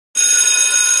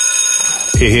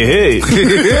Hey.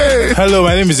 Hello,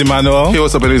 my name is Emmanuel. Hey,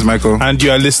 what's up? My name is Michael. And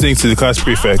you are listening to the Class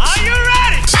Prefects. Are you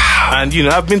ready? And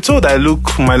I've been told I look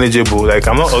manageable, like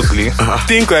I'm not ugly.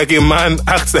 Think like a man,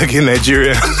 act like a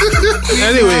Nigerian.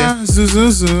 Anyway,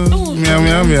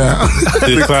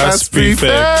 the Class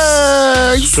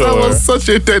Prefects. Sure. That was such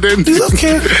a dead end. It's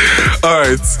okay.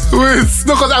 Alright. Wait.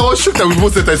 No, because I was shook that we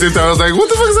both said at the same time. I was like, what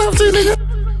the fuck is happening?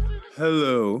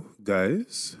 Hello,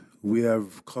 guys. We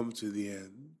have come to the end.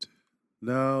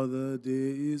 Now the day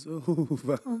is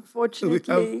over.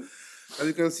 Unfortunately. As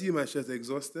you can see, my shirt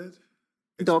exhausted.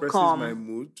 .com. Expresses my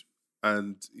mood.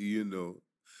 And,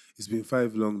 it's been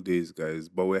 5 long days, guys.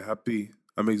 But we're happy.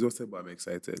 I'm exhausted, but I'm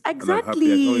excited. Exactly. And I'm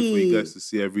happy. I can't wait for you guys to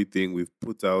see everything we've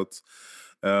put out.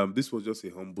 This was just a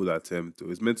humble attempt.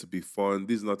 It's meant to be fun.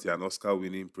 This is not an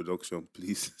Oscar-winning production,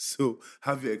 please. So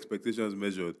have your expectations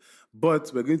measured.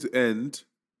 But we're going to end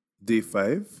Day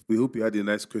 5. We hope you had a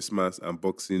nice Christmas and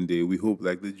Boxing Day. We hope,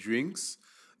 like, the drinks,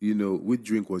 which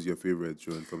drink was your favorite,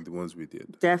 Joan, from the ones we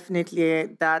did?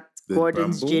 Definitely that The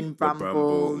Gordon's Bramble? Gin The Bramble.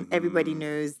 Bramble. Everybody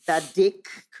knows that Dick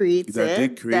created. That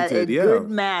Dick created, a yeah. good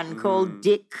man called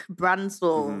Dick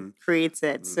Bransell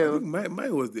created. I So think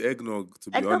mine was the eggnog,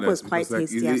 to be Eggnog honest. was quite because,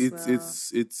 tasty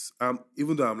it's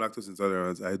even though I'm lactose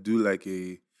intolerant, I do like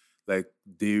a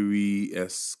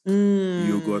dairy-esque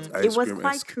yogurt ice cream. it was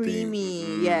quite creamy.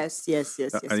 Thing. Yes.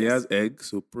 And it has egg,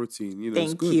 so protein. It's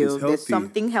Thank good. you. It's healthy. There's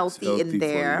something It's healthy in for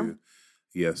there. you.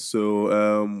 Yes. So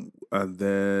and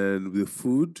then the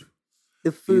food.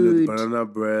 The food. The banana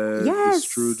bread, Yes.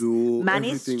 the strudel,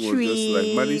 Manny's everything was just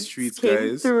like Manny's Treats Treats, came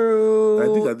guys. through. I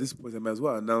think at this point I might as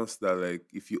well announce that, like,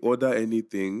 if you order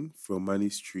anything from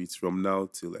Manny's Treats from now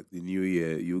till like the new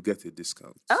year, you'll get a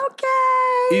discount. Okay.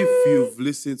 If you've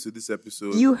listened to this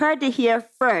episode You heard it here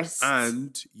first.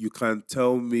 and you can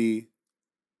tell me,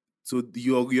 so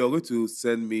you're going to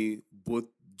send me both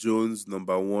Joan's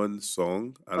number 1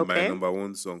 song and my Okay. number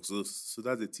 1 song. So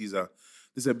that's a teaser.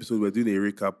 This episode, we're doing a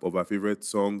recap of our favorite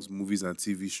songs, movies, and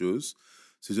TV shows.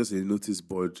 So just a notice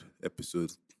board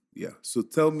episode. Yeah. So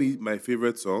tell me my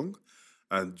favorite song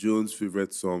and Joan's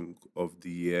favorite song of the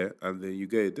year, and then you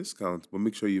get a discount. But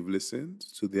make sure you've listened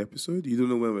to the episode. You don't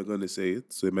know when we're going to say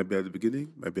it. So it might be at the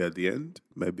beginning, might be at the end,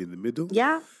 might be in the middle.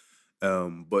 Yeah.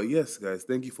 But yes, guys,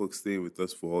 thank you for staying with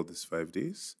us for all these 5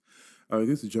 days. I'm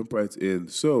going to jump right in.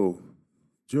 So,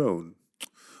 Joan,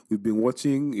 we've been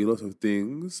watching a lot of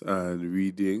things and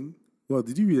reading. Well,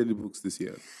 did you read any books this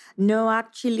year? No,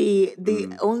 actually,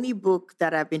 the only book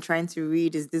that I've been trying to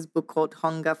read is this book called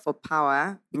Hunger for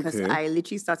Power, because Okay. I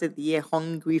literally started the year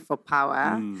hungry for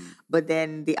power, but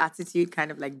then the attitude kind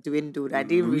of like dwindled. I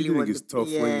didn't really Reading want is to. tough.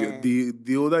 Yeah. When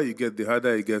the older you get, the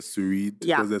harder it gets to read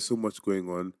Yeah. because there's so much going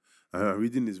on.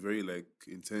 Reading is very like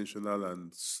intentional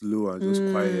and slow and just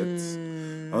quiet.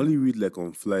 I only read like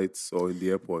on flights or in the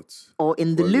airport. Or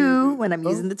in the Only loo read. when I'm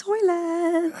using the toilet.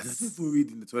 I don't even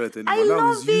read in the toilet anymore. I Now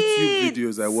love it's YouTube it.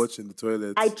 videos I watch in the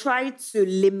toilet. I try to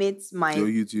limit my Your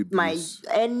YouTube my use.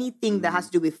 anything that has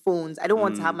to do with phones. I don't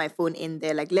want to have my phone in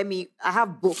there. Like I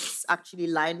have books actually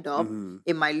lined up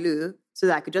in my loo so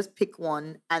that I could just pick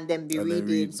one and then be And then reading.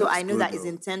 read. So I That's know good that is though.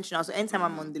 intentional. So anytime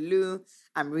I'm on the loo,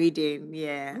 I'm reading.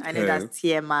 Yeah. I know Okay. that's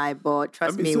TMI, but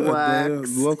trust me, it so,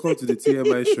 works. welcome to the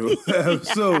TMI show.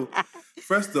 So,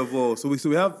 first of all, so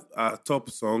we have our top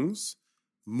songs,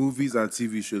 movies, and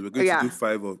TV shows. We're going Yeah. to do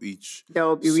 5 of each. There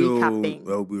will be recapping.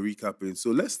 We'll be recapping.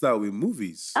 So let's start with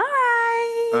movies. All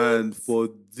right. And for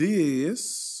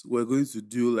this, we're going to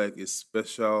do like a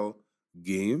special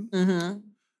game. Mm-hmm.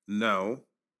 Now,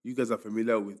 you guys are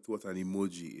familiar with what an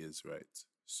emoji is, right?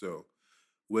 So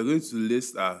we're going to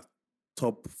list our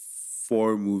top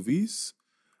 4 movies,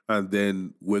 and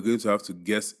then we're going to have to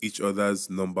guess each other's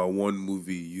number 1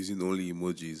 movie using only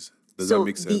emojis. Does that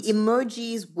make sense? The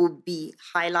emojis will be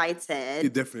highlighted. Yeah,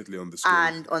 definitely on the screen.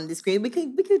 And on the screen, we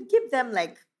could give them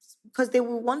like, because they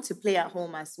will want to play at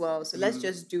home as well. So let's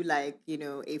just do like,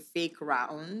 a fake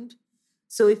round.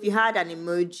 So if you had an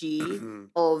emoji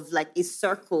of like a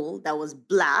circle that was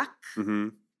black,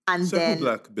 and Circle then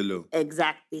black below.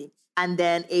 exactly, and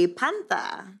then a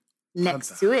panther next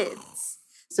Panther. to it.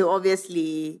 So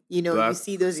obviously, you Black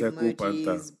see those circle, emojis,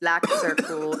 panther. black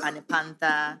circle and a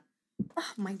panther. Oh,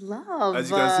 my love. As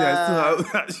you can see, I still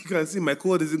have, as you can see, my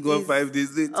code isn't gone Is- 5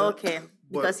 days later. Okay,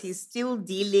 because he's still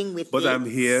dealing with But it. I'm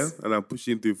here and I'm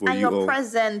pushing through for And you you're all.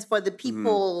 present for the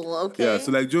people, okay? Yeah,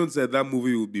 so like Joan said, that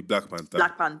movie would be Black Panther.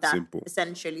 Black Panther, Simple.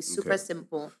 essentially, super Okay.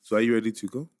 simple. So are you ready to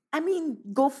go? I mean,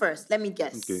 go first. Let me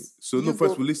guess. Okay. So You no,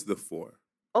 first go- we'll list the 4.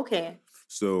 Okay,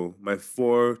 So my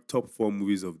top 4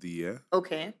 movies of the year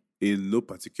okay. in no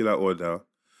particular order,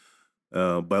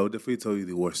 but I will definitely tell you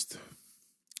the worst.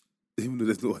 Even though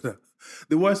there's no other.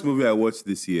 The worst movie I watched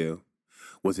this year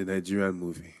was a Nigerian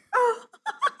movie.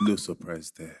 No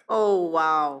surprise there. Oh,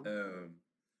 wow.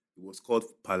 It was called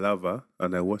Palava,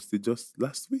 and I watched it just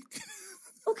last week.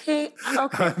 Okay. And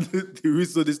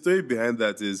the story behind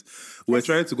that is we're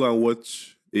trying to go and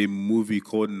watch a movie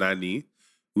called Nani,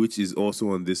 which is also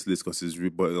on this list because it's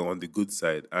on the good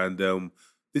side. And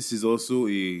this is also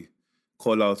a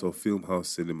call out of Filmhouse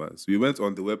Cinemas. We went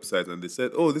on the website and they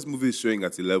said, oh, this movie is showing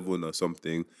at 11 or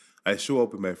something. I show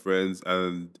up with my friends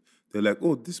and they're like,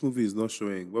 oh, this movie is not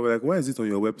showing. We're like, why is it on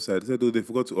your website? They said, oh, they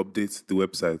forgot to update the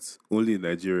website. Only in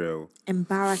Nigeria.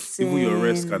 Embarrassing. Even your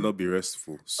rest cannot be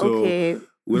restful. So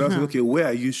we said, okay, where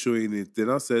are you showing it? They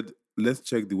now said, let's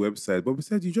check the website. But we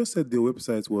said, you just said the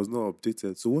website was not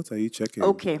updated. So what are you checking?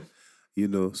 Okay. You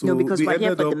know, so no, because we we're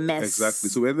here ended for up, the mess. Exactly.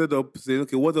 So we ended up saying,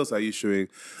 okay, what else are you showing?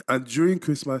 And during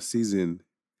Christmas season,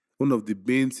 one of the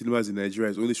main cinemas in Nigeria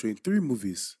is only showing 3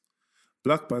 movies: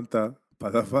 Black Panther,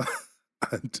 Palava,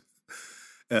 and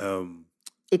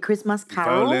A Christmas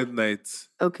Carol. Violent Night.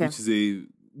 Okay.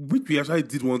 Which we actually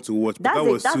did want to watch, but that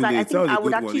was too late. I think I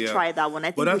would one, actually try that one.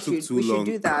 I think we should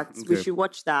do that. Okay. We should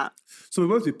watch that. So we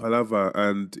went to Palava,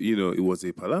 and it was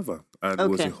a palaver, and it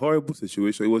was a horrible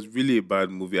situation. It was really a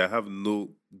bad movie. I have no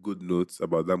good notes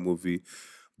about that movie,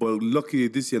 but luckily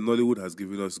this year Nollywood has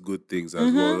given us good things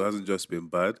as well. It hasn't just been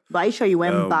bad. But are you sure you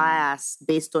went biased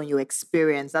based on your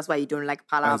experience? That's why you don't like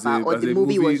Palava, or the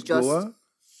movie was just. Goer?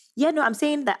 Yeah, no, I'm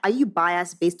saying that, are you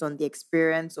biased based on the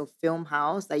experience of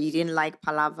Filmhouse that you didn't like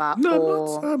Palava? No,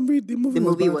 or the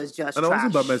movie was just trash? And I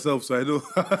wasn't by myself, so I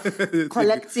know.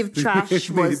 Collective trash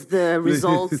was the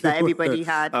results that everybody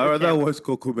had. I'd rather watch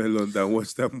Cocomelon than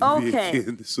watch that movie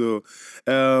again. So,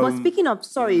 but speaking of,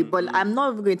 but I'm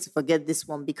not even going to forget this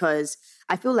one because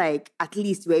I feel like at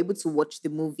least you were able to watch the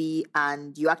movie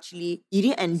and you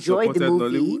didn't enjoy the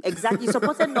movie. Nollywood? Exactly. You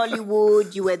supported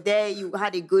Nollywood. You were there. You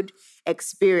had a good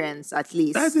experience at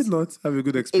least. I did not have a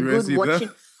good experience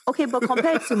either. Okay, but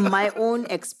compared to my own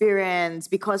experience,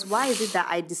 because why is it that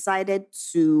I decided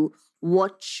to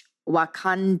watch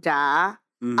Wakanda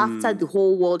after the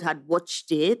whole world had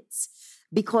watched it?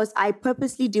 Because I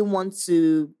purposely didn't want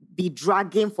to be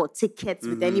dragging for tickets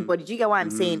with anybody. Do you get what I'm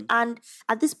saying? And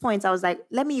at this point, I was like,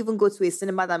 let me even go to a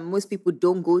cinema that most people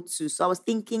don't go to. So I was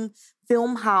thinking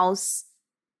Filmhouse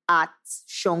at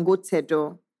Shongo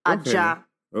Tedo, Aja.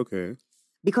 Okay.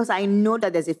 Because I know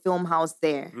that there's a Filmhouse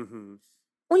there.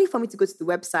 Only for me to go to the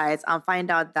website and find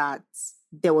out that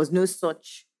there was no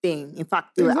such thing. In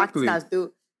fact, they were acting as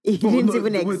though it didn't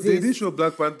even exist. They didn't show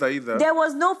Black Panther either. There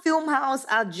was no Filmhouse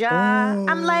Aja.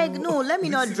 I'm like, no, let me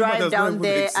not drive down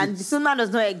there and the cinema does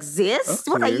not exist.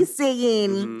 Okay. What are you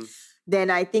saying?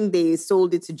 Then I think they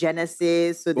sold it to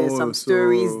Genesis. So there's some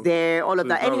stories there, all of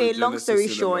that. Anyway, long story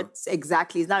short,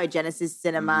 exactly. It's now a Genesis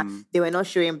cinema. They were not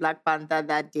showing Black Panther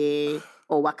that day,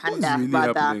 or Wakanda, really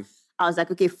rather. Happening? I was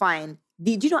like, okay, fine.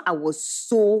 Did you know I was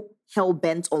so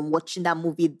hell-bent on watching that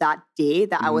movie that day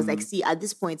that I was like, see, at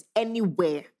this point,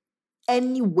 anywhere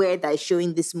that is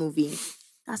showing this movie,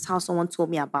 that's how someone told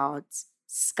me about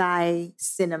Sky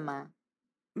Cinema.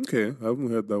 Okay, I haven't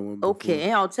heard that one before.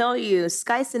 Okay, I'll tell you.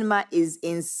 Sky Cinema is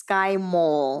in Sky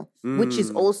Mall, which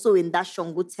is also in that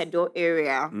Shongo Tedo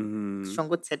area.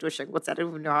 Shongo Tedo, I don't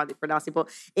even know how they pronounce it, but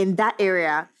in that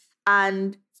area.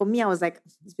 And for me, I was like,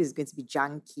 this place is going to be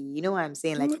janky. You know what I'm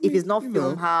saying? Like, if it's not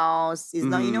Filmhouse, it's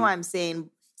not, you know what I'm saying?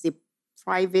 It's a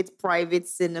private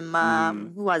cinema.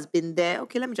 Who has been there?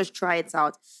 Okay, let me just try it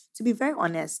out. To be very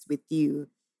honest with you,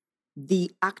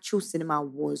 the actual cinema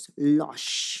was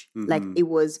lush. Like,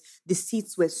 the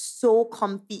seats were so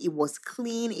comfy. It was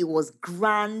clean. It was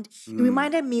grand. It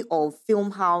reminded me of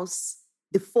Filmhouse,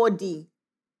 the 4D.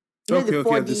 You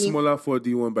know, the smaller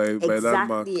 4D one by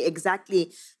Landmark.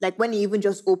 Exactly. Like when it even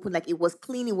just opened, like it was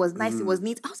clean, it was nice, it was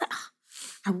neat. I was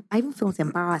like, I even felt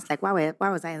embarrassed. Like, why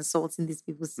was I insulting these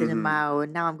people's cinema? Or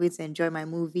now I'm going to enjoy my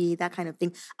movie, that kind of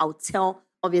thing. I'll tell,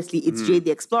 obviously, it's Jay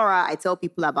the Explorer. I tell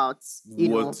people about,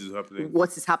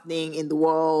 what is happening in the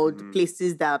world,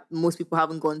 places that most people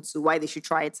haven't gone to, why they should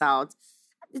try it out.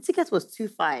 The ticket was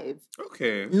 2.5.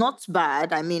 Okay. Not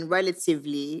bad. I mean,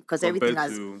 relatively, because everything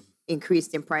has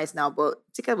increased in price now, but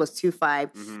ticket was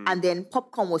 2.5 and then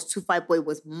popcorn was 2.5, but it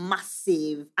was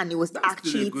massive and it was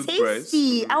actually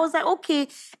tasty. I was like, okay,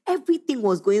 everything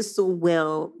was going so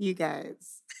well, you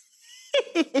guys.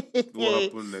 What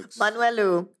happened next?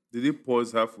 Manuelo. Did he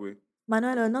pause halfway?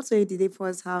 Manuelo, not so did they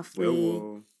pause halfway.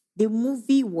 Well. The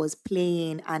movie was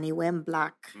playing and it went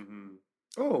black.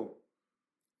 Oh.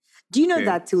 Do you know Okay.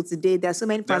 that till today there are so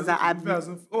many parts that I've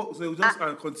Oh, so it will just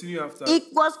continue after. it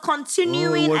was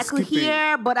continuing. Oh, it I was could skipping.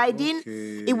 hear, but I didn't.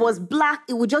 Okay. It was black.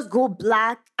 It would just go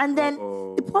black. And then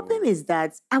the problem is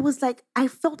that I was like, I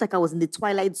felt like I was in the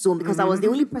Twilight Zone because I was the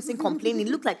only person complaining.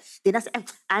 It looked like they not say,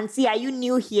 Auntie, are you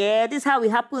new here? This is how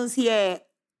it happens here.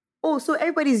 Oh, so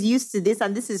everybody's used to this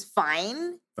and this is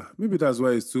fine. Maybe that's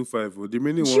why it's 2-5. The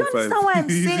remaining Do you 1-5. understand what I'm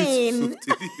is saying?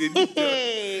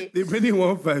 50. The remaining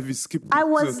 1-5 is skipping. I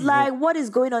was So, like, what is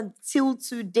going on till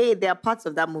today? There are parts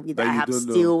of that movie that That I you have don't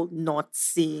know. still not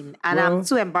seen. And I'm Well,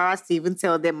 too embarrassed to even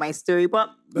tell them my story.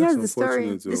 But that's here's the story.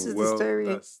 unfortunate, This though. is well, the story.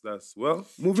 That's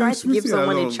moving Try to give swiftly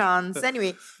someone along. a chance.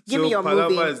 Anyway, give So me your Palava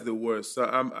movie. is the worst. So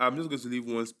I'm just going to leave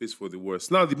one space for the worst.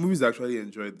 Now the movies I actually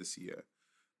enjoyed this year.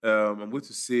 I'm going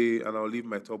to say, and I'll leave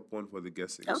my top one for the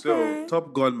guessing. Okay. So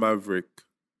Top Gun Maverick.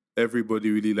 Everybody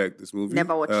really liked this movie.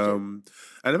 Never watched it.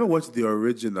 I never watched the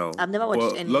original. I've never watched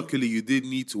but any. Luckily, you did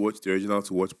need to watch the original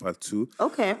to watch part 2.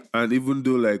 Okay. And even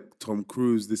though like Tom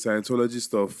Cruise, the Scientology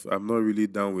stuff, I'm not really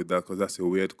down with that because that's a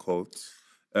weird cult.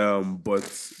 But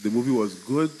the movie was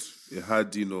good. It had,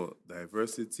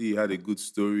 diversity. It had a good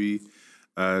story.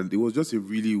 And it was just a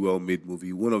really well-made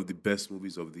movie. One of the best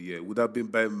movies of the year. It would have been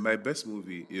my best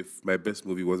movie if my best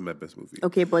movie wasn't my best movie.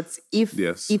 Okay, but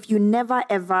Yes. if you never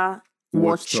ever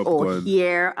watch Top or Gun.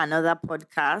 hear another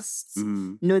podcast,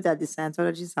 know that the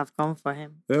Scientologists have come for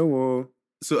him. Yeah, well.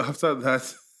 So after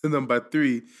that, number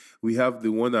 3, we have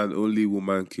the one and only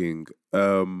Woman King.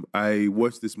 I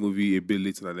watched this movie a bit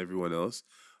later than everyone else,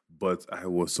 but I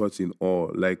was such in awe.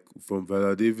 Like from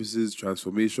Viola Davis's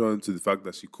transformation to the fact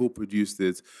that she co-produced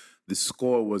it, the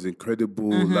score was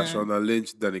incredible. Lashana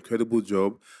Lynch did an incredible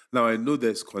job. Now I know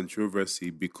there's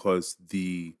controversy because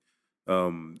the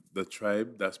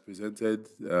tribe that's presented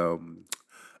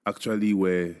actually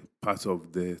were part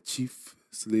of the chief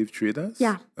slave traders.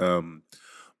 Yeah.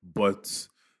 But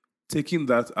taking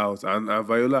that out, and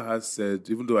Viola has said,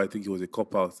 even though I think it was a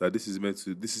cop out, that this is meant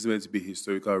to be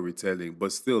historical retelling,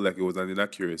 but still, like, it was an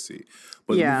inaccuracy.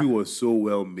 But Yeah. the movie was so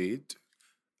well made,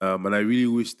 and I really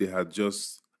wish they had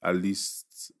just at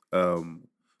least.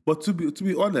 But to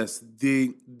be honest,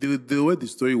 the way the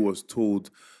story was told,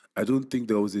 I don't think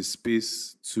there was a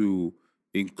space to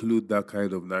include that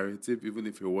kind of narrative, even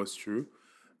if it was true.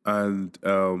 And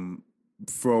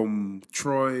from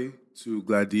Troy to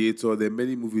Gladiator, there are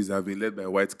many movies that have been led by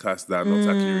white cast that are not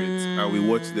accurate. And we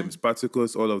watch them,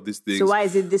 Spartacus, all of these things. So why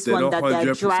is it this They're one not that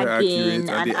they're 100% dragging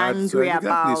and they add- angry exactly.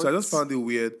 about? So I just found it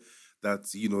weird that,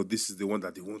 this is the one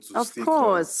that they want to Of stick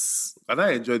course. on. And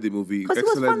I enjoyed the movie. Because it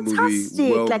was Excellent fantastic.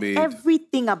 movie, well like made.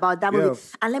 everything about that movie.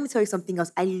 Yeah. And let me tell you something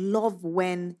else. I love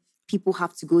when people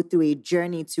have to go through a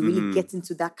journey to really get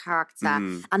into that character.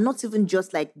 And not even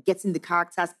just like getting the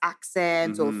character's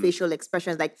accents or facial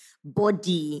expressions, like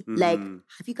body. Like,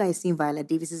 have you guys seen Viola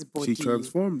Davis's body? She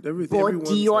transformed everything. everyone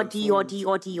Body,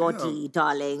 transformed.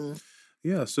 darling.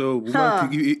 Yeah, so Woman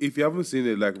King, if you haven't seen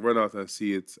it, like, run out and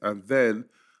see it. And then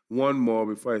one more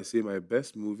before I say my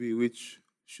best movie, which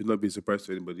should not be a surprise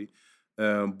to anybody.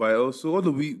 But also,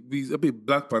 although we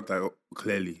Black Panther,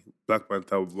 clearly. Black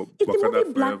Panther, Is the Wakanda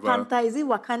movie Black Forever. Panther? Is it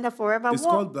Wakanda Forever? It's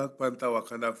What? called Black Panther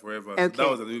Wakanda Forever. So Okay. that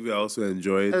was a movie I also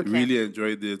enjoyed. Okay. Really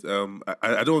enjoyed it.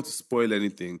 I don't want to spoil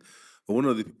anything, but one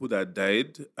of the people that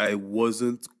died, I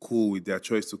wasn't cool with their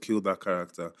choice to kill that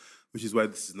character, which is why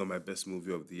this is not my best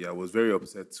movie of the year. I was very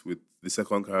upset with the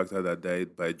second character that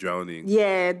died by drowning.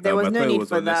 Yeah, there was I no thought it need was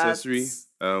for unnecessary.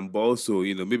 that. But also,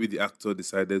 maybe the actor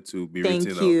decided to be Thank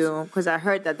written out. you. Because I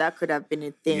heard that could have been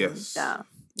a thing. Yes.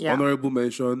 Yeah. Honorable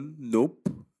mention, Nope,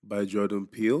 by Jordan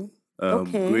Peele.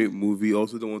 Okay. Great movie.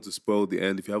 Also, don't want to spoil the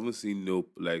end. If you haven't seen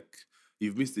Nope, like,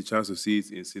 you've missed the chance to see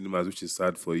it in cinemas, which is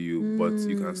sad for you, but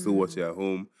you can still watch it at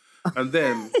home. And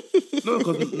then, no,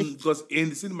 because in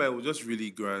the cinema it was just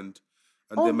really grand.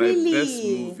 And Oh, then my really? best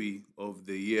movie of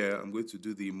the year, I'm going to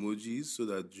do the emojis so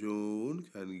that Joan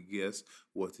can guess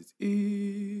what it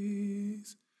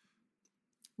is.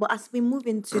 But as we move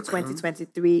into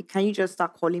 2023, can you just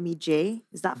start calling me Jay?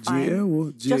 Is that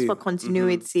fine? Jay. Just for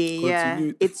continuity. Yeah.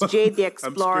 Continuity. It's Jay the I'm screaming at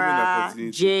Explorer.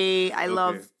 continuity. Jay, I Okay.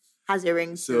 love, has a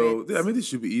ring So, to it. I mean, this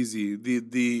should be easy.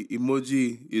 The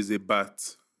emoji is a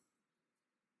bat.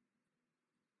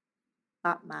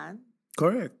 Batman.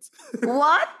 Correct.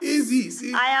 What? Easy.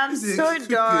 See, I am this is so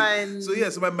tricky. done. So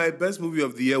yes, my best movie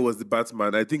of the year was The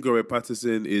Batman. I think Robert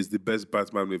Pattinson is the best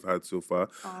Batman we've had so far.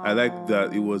 I like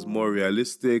that it was more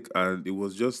realistic and it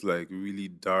was just like really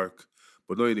dark,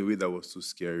 but not in a way that was too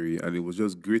scary. And it was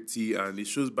just gritty and it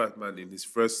shows Batman in his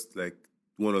first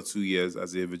 1 or 2 years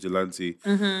as a vigilante,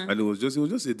 and it was just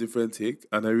a different take,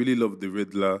 and I really loved the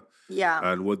Riddler. Yeah.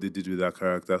 And what they did with that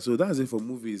character. So that's it for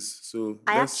movies. So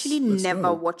I actually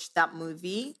never watched that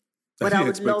movie. But I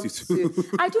would love to.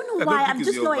 I don't know why. I'm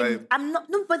just not. I'm not.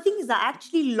 No, but the thing is, I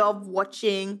actually love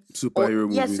watching superhero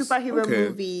movies. Yeah, superhero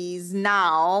movies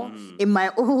now in my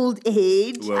old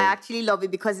age. Well, I actually love it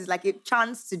because it's like a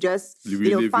chance to just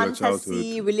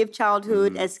fantasy, relive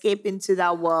childhood, escape into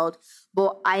that world.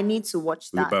 But I need to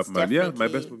watch that. The Batman, definitely. my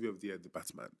best movie of the year, The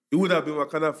Batman. It would have been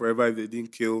Wakanda Forever if they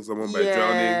didn't kill someone by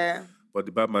drowning. But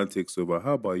The Batman takes over.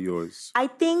 How about yours? I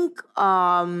think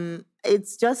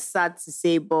it's just sad to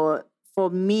say, but for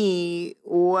me,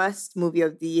 worst movie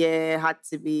of the year had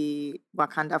to be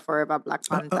Wakanda Forever, Black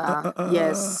Panther.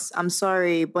 Yes, I'm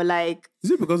sorry, but like...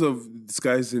 Is it because of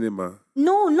Sky Cinema?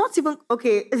 No, not even...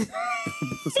 Okay.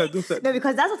 No,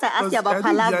 because that's what I asked you about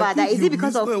Palava. Is it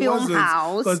because of Film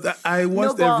House? Because I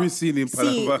watched every scene in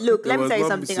Palava. See, look, let me tell you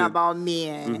something about me.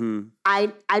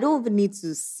 I don't even need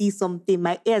to see something.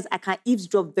 My ears, I can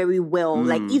eavesdrop very well.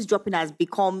 Like, eavesdropping has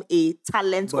become a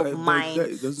talent of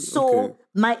mine.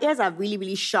 My ears are really,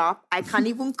 really sharp. I can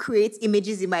even create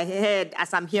images in my head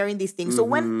as I'm hearing these things. So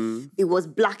when it was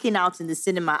blacking out in the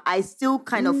cinema, I still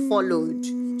kind of followed.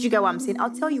 Do you get what I'm saying?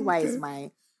 I'll tell you why it's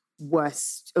my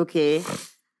worst, okay?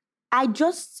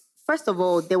 First of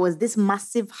all, there was this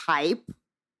massive hype.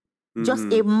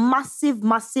 Just a massive,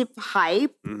 massive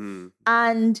hype.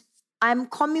 And I'm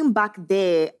coming back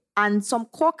there, and some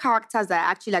core characters that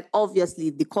I actually like, obviously,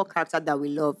 the core character that we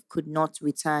love could not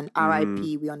return.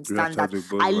 R.I.P. We understand that.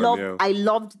 I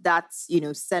loved that,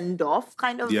 send-off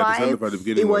kind of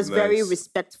vibe. It was very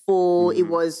respectful. It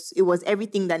was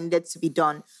everything that needed to be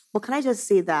done. But can I just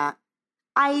say that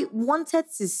I wanted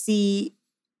to see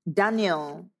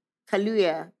Daniel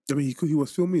Kaluuya. I mean, he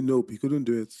was filming Nope. He couldn't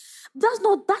do it. That's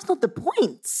not the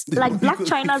point. Like Black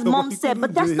China's mom said,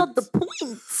 but that's not the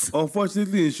point.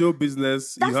 Unfortunately, in show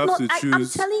business, you have to choose. I'm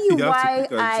telling you why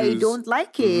I don't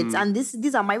like it. And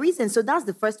these are my reasons. So that's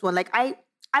the first one. Like I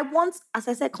want, as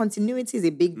I said, continuity is a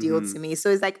big deal to me. So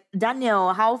it's like,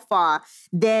 Daniel, how far?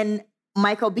 Then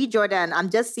Michael B. Jordan, I'm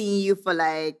just seeing you for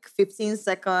like 15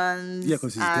 seconds. Yeah,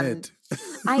 because he's dead.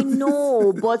 I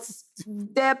know, but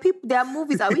there are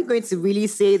movies. Are we going to really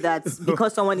say that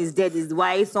because someone is dead is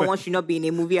why someone should not be in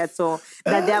a movie at all?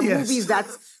 That there are movies that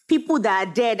people that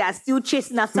are dead are still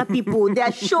chasing after people. There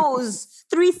are shows,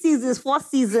 3 seasons, 4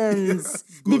 seasons.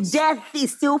 The death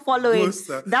is still following.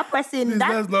 That person,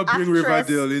 let's not bring actress,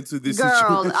 Riverdale into this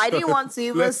girl, situation. I didn't want to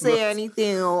even say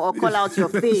anything or call out your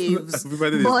faves.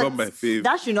 Riverdale is not my fave.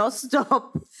 That should not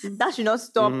stop. That should not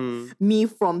stop me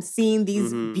from seeing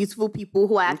these beautiful people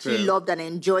who I actually loved and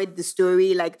enjoyed the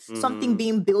story. Like something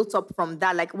being built up from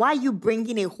that. Like, why are you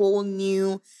bringing a whole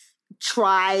new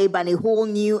tribe and a whole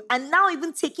new, and now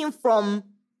even taking from,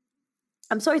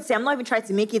 I'm sorry to say, I'm not even trying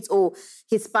to make it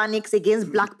Hispanics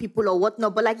against black people or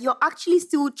whatnot, but like you're actually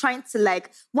still trying to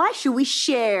like, why should we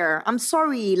share? I'm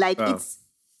sorry, like this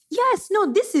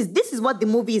is what the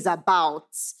movie is about.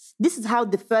 This is how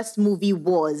the first movie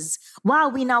was. Why are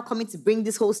we now coming to bring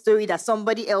this whole story that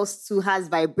somebody else too has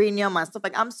vibranium and stuff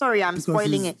like? I'm sorry, I'm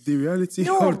spoiling it. The reality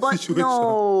of the situation.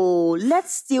 No,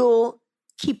 let's still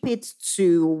keep it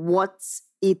to what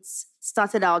it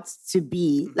started out to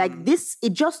be. Like this,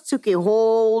 it just took a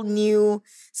whole new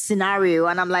scenario.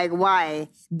 And I'm like, why?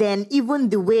 Then even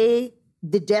the way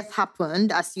the death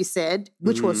happened, as you said,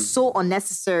 which was so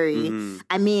unnecessary.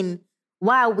 I mean,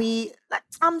 why are we like?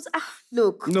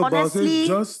 Look, no, honestly,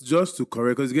 but just to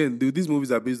correct, because again, these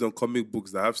movies are based on comic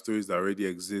books that have stories that already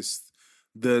exist.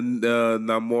 The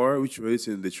Namor, which was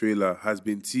in the trailer, has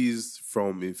been teased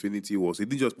from Infinity War. So it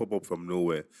didn't just pop up from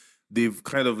nowhere. They've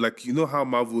kind of like, you know how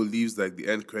Marvel leaves like the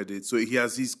end credits. So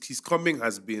his coming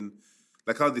has been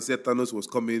like how they said Thanos was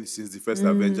coming since the first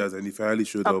Avengers, and he finally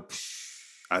showed up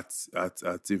at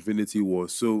Infinity War.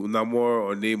 So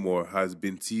Namor has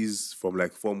been teased from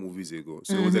like 4 movies ago.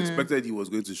 So it was expected he was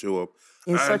going to show up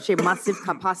in such a massive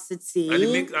capacity.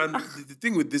 And the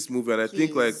thing with this movie, and I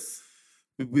think like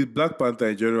with Black Panther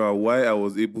in general, why I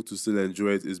was able to still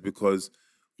enjoy it is because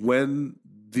when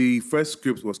the first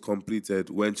script was completed,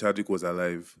 when Chadwick was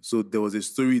alive, so there was a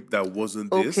story that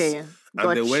wasn't this. And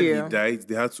then when he died,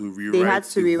 they had to rewrite.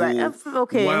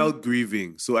 While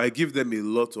grieving. So I give them a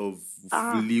lot of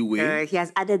leeway. He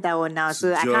has added that one now,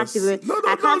 so I can't even.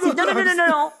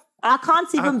 No. I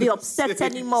can't even be upset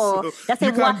anymore. That's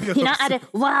he now added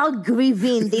while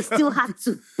grieving. They still had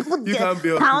to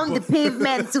pound the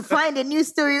pavement to find a new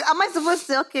story. Am I supposed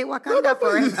to Wakanda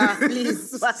forever,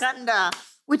 please, Wakanda?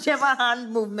 whichever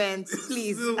hand movement,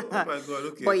 please. Oh my God,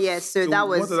 okay. But yes, so that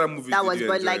was what other movies that did was, you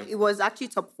but enjoy? like it was actually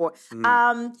top 4.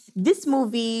 This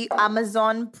movie,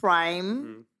 Amazon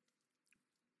Prime.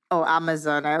 Oh,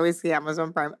 Amazon. I always say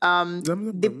Amazon Prime.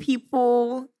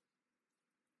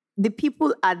 The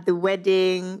people at the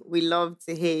wedding we love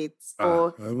to hate,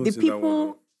 or I haven't the seen that one,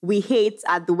 people we hate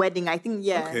at the wedding. I think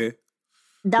Okay.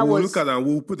 that We'll was. look at that and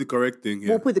we'll put the correct thing here.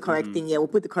 We'll put the correct thing. Yeah, we'll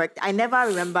put the correct. I never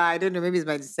remember. I don't know. Maybe it's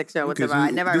my dyslexia or whatever. so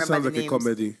I never this remember sounds the like names. a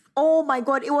comedy. Oh my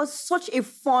God, it was such a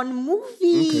fun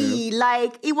movie.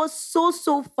 Like, it was so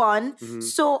fun.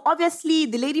 So, obviously,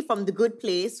 the lady from The Good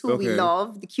Place, who we Okay.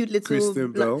 love, the cute little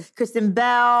Kristen Bell. Kristen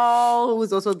Bell,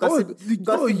 who's also Gossip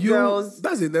Girls.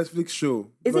 That's a Netflix show.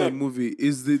 Is not it? a movie.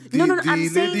 Is the No, the I'm lady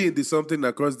saying- in the something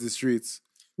across the streets?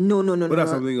 No.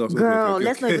 that's something else. Okay, Girl, okay,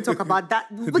 let's not okay. even talk about that.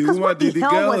 The Because woman- what the the hell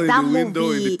girl was in that the window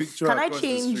in the movie? picture Can I across the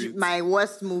change street. my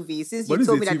worst movie since What you is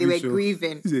told a me that they TV were show?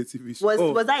 grieving? It's a TV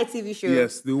show. Was that a TV show?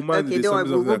 Yes, the woman Okay, did don't worry,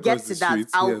 something we'll get across to the that. street,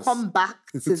 I'll yes. come back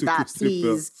to To that, Kristen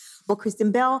Bell. please. But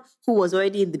Kristen Bell, who was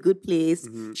already in The Good Place,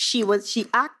 she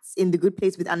acts in The Good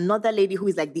Place with another lady who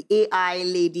is like the AI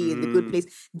lady in The Good Place.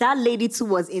 That lady too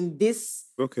was in this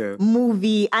Okay.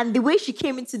 movie, and the way she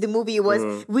came into the movie was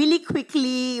really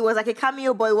quickly. It was like a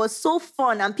cameo, but it was so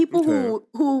fun, and people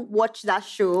who watched that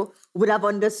show would have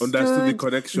understood the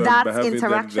connection that by having them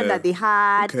interaction there. that they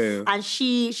had. Okay. And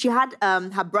she had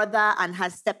her brother and her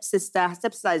stepsister. Her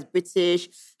stepsister is British.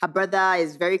 Her brother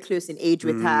is very close in age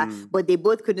with her, but they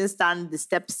both couldn't stand the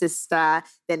stepsister.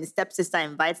 Then the stepsister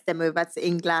invites them over to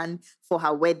England for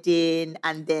her wedding,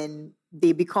 and then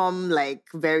they become like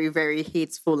very, very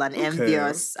hateful and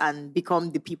envious and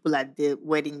become the people at the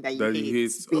wedding that you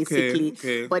hate, basically.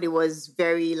 Okay. But it was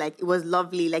very it was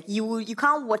lovely. Like you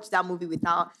can't watch that movie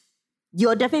without.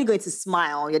 You're definitely going to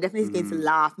smile. You're definitely going to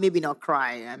laugh. Maybe not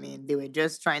cry. I mean, they were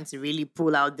just trying to really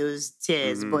pull out those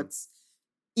tears. But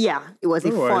yeah, it was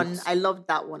a fun. I loved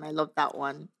that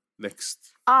one.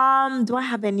 Next. Do I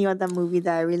have any other movie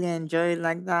that I really enjoyed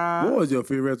like that? What was your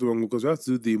favorite one? Because we have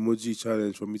to do the emoji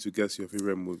challenge for me to guess your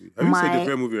favorite movie. Have you said your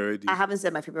favorite movie already? I haven't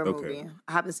said my favorite Okay. movie.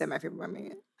 I haven't said my favorite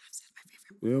movie.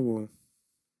 Yeah, well.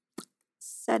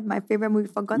 Said my favorite movie.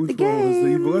 Forgot Which the one was game. the,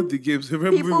 you forgot the games.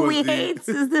 Favorite People movie we was hate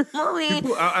is the movie.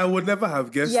 People, I would never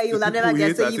have guessed. Yeah, you'll the have people never we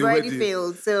guessed hate it. at You've a already wedding.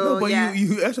 failed. So No, but yeah.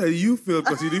 you failed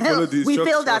because you didn't follow the we instructions.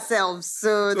 failed ourselves.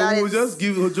 So, So that we'll is just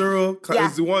give Ojoro Yeah.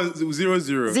 it's the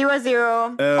 1-0-0.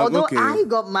 0-0. Although okay. I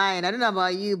got mine. I don't know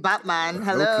about you, Batman.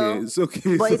 Hello. Okay, it's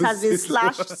okay. But So it has been it's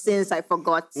slashed since I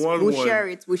forgot. 1-1. We'll share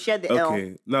it. We'll share the L.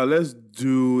 Okay, now let's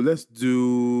do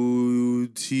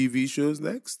TV shows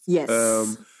next. Yes.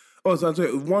 So I'm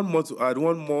sorry, one more to add.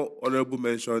 One more honorable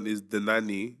mention is The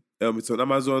Nanny. It's on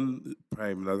Amazon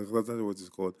Prime. That's what it's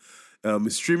called.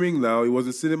 It's streaming now. It was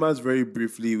in cinemas very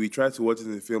briefly. We tried to watch it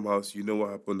in the film house. You know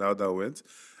what happened, how that went.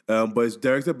 But it's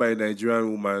directed by a Nigerian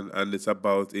woman, and it's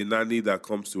about a nanny that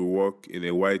comes to work in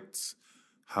a white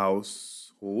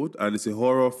household, and it's a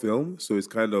horror film. So it's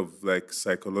kind of like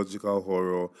psychological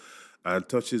horror and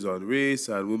touches on race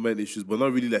and women issues, but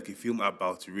not really like a film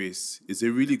about race. It's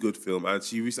a really good film, and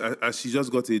she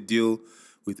just got a deal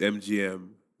with MGM,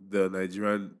 the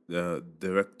Nigerian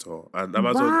director, and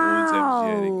Amazon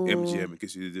owns MGM, in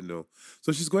case you didn't know.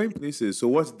 So she's going places. So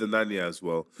watch The Nanny as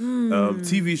well.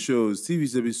 TV shows.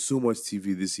 TV's there been so much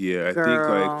TV this year. I think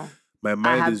like my I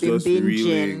mind have is been just binging.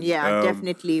 reeling. Yeah,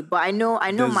 definitely. But I know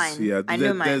mine. Yeah, I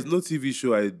know mine. There's no TV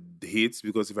show I hate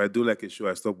because if I don't like a show,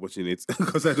 I stop watching it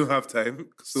because I don't have time.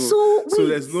 So wait.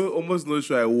 there's almost no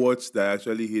show I watch that I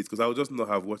actually hate because I would just not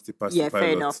have watched the past. Yeah, two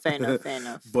fair pilots.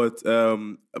 enough. But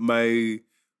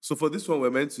so for this one,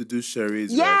 we're meant to do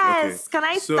charades. Yes. Right? Okay. Can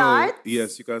I So, start?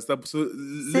 Yes, you can start. So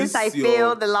Since I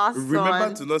failed the last remember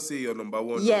one. to not say your number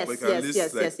one. Yes, but you can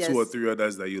yes, list yes. two or three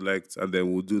others that you liked, and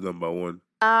then we'll do number one.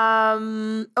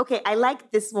 Okay, I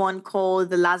like this one called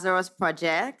The Lazarus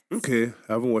Project. Okay,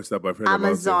 I haven't watched that, but I've heard about it.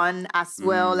 Amazon as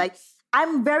well. Like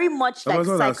I'm very much like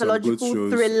Amazon has some good psychological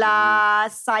shows. thriller,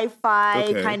 sci-fi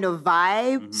Okay. kind of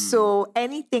vibe. So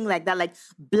anything like that, like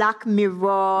Black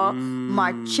Mirror,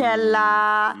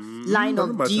 Marcella, Line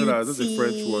of Marcella, that's a Duty,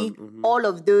 French one. all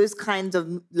of those kinds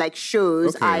of like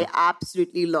shows, Okay. I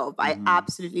absolutely love. I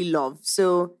absolutely love.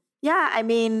 So yeah, I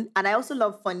mean, and I also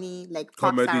love funny like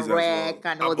Parks Comedies and as well. Rec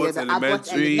and all the Abbott other Abbott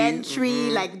Elementary. Elementary.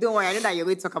 Like, don't worry, I know that you're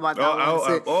going to talk about that Oh, one.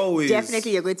 So always.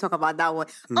 definitely you're going to talk about that one.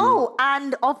 Oh,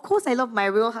 and of course, I love My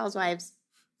Real Housewives.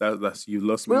 That's you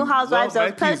lost me. Real Housewives Well,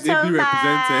 of Mikey is ably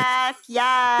represented. Potomac.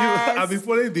 Yes. I've been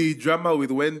following the drama with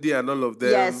Wendy and all of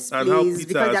them. Yes, and how please, Peter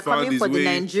because has they're coming found his for the way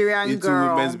Nigerian into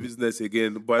girl. women's business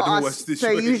again. But I don't watch As this per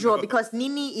show usual, anymore. because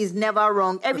Nini is never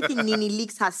wrong. Everything Nini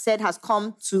Leaks has said has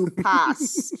come to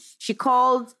pass. She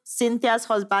called Cynthia's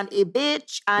husband a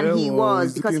bitch, and Yeah, he well, was,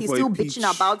 he's because looking he's for a still peach.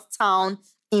 bitching about town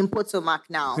in Potomac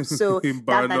now. So In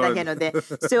that's neither Barnon. here nor there.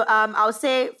 So I'll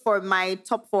say for my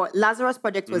top 4, Lazarus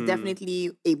Project was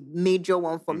definitely a major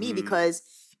one for me because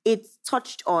it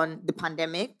touched on the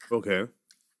pandemic. Okay.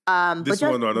 But This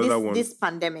just one or another one? This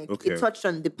pandemic, Okay. it touched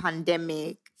on the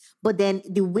pandemic. But then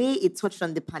the way it touched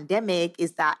on the pandemic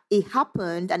is that it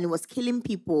happened and it was killing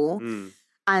people.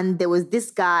 And there was this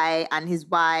guy and his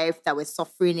wife that were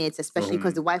suffering it, especially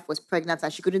because the wife was pregnant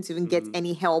and she couldn't even get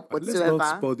any help Let's whatsoever.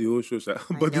 not spoil the whole show. Sha.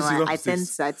 I But this know, is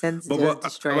I tend to But just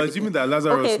destroy I'm everything. assuming that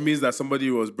Lazarus Okay. means that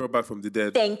somebody was brought back from the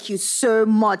dead. Thank you so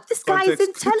much. This guy is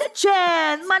Context.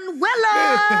 intelligent.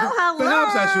 Manuela, hello.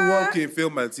 Perhaps I should work in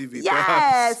film and TV.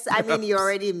 Yes, Perhaps. I mean you're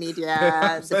already in media,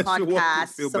 Perhaps the I should work in podcast.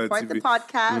 film and Support the TV.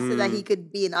 podcast so that he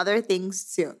could be in other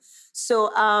things too. So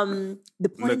the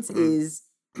point is,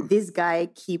 this guy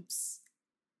keeps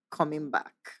coming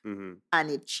back, and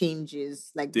it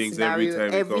changes like the Things every scenario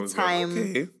time. it every comes back. time.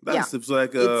 Okay. Yeah. That's it's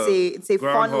like a It's a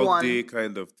fun Groundhog one. Day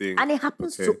kind of thing. And it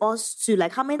happens Okay. to us too.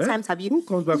 Like, how many times have you? Who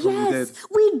comes back from the Yes, dead?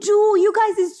 we do. You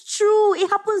guys, it's true. It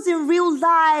happens in real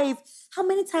life. How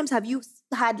many times have you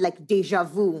had like deja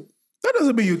vu? That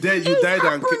doesn't mean you died. You It died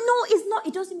and happened. No, it's not.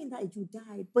 It doesn't mean that you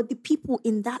died. But the people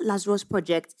in that Lazarus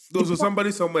Project, so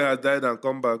somebody somewhere has died and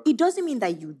come back. it doesn't mean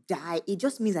that you die. It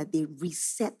just means that they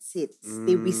reset it.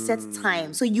 They reset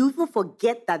time. So you even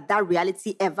forget that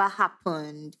reality ever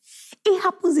happened. It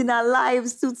happens in our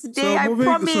lives too today. I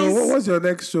promise. So what's your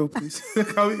next show, please?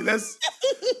 Can we, let's.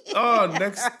 Oh,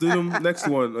 next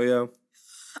one. Oh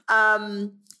yeah.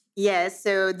 Yeah,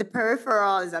 so The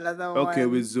Peripheral is another one. Okay,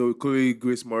 with Zoe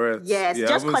Grace Moretz. Yes, Yeah, I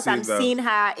just haven't because I'm seen that. seeing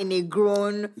her in a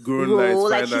grown light, role.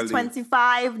 Like, finally. she's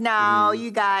 25 now,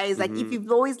 you guys. Like, if you've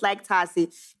always liked her as a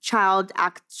child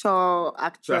actress.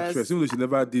 Actress, even though she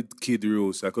never did kid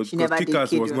roles. Because She never did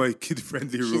Kick-Ass kid was role. not a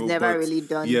kid-friendly role. She's never but really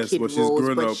done yes, kid but she's roles,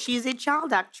 grown but up. she's a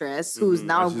child actress who's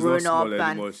now And she's grown not up. small And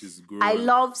anymore. She's grown I up.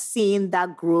 love seeing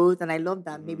that growth, and I love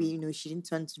that maybe she didn't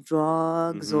turn to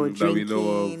drugs or that we drinking know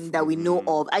of. that we know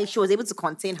of. And she was able to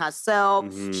contain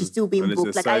herself. She's still being And it's a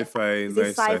booked. Like it's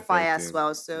it's a sci-fi as thing.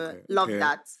 well. So Okay, love okay.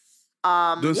 that.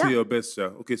 Don't yeah. say your best, Sha.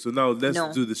 Okay, so now let's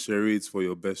No. do the charades for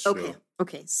your best show.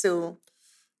 Okay. So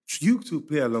You two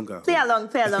play along. at play home.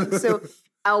 along. So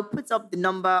I'll put up the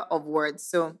number of words.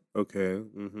 So Okay.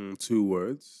 2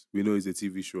 words. We know it's a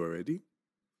TV show already.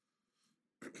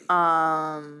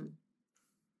 Oh.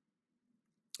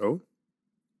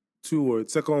 2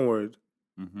 words. Second word.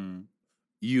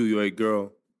 You're a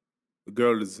girl. A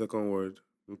girl is the second word.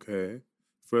 Okay.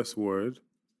 First word.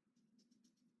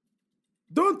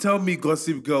 Don't tell me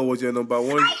Gossip Girl was your number 1.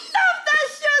 I love that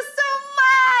show so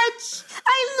much.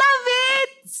 I love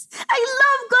it. I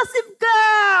love Gossip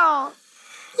Girl.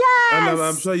 Yes. And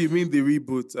I'm sure you mean the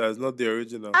reboot as not the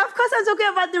original. Of course, I'm talking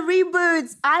about the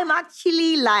reboots. I'm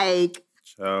actually like,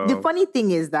 Ciao. the funny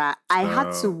thing is that I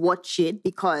had to watch it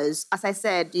because, as I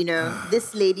said,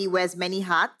 this lady wears many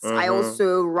hats. I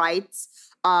also write,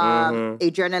 a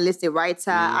journalist, a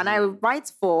writer, and I write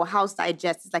for House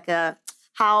Digest. It's like a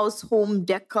house, home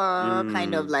decor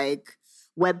kind of like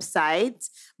website.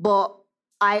 But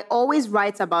I always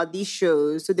write about these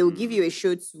shows. So they will give you a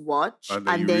show to watch,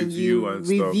 And then you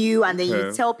review, and then you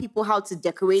Okay. tell people how to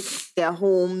decorate their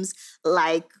homes,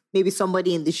 like maybe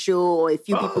somebody in the show or a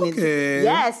few people in okay.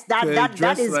 Yes, that Okay, that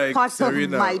dress is like part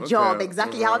Serena. of my job. Okay.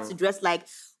 Exactly how to dress like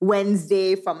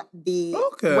Wednesday from the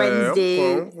Okay,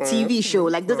 Wednesday okay, TV show.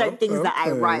 Like, those are things that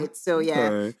I okay, write. So yeah,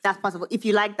 okay. that's possible. If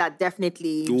you like that,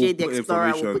 definitely We'll Jay the put Explorer will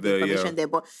information put the there, information yeah. there.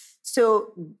 But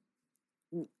so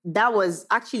that was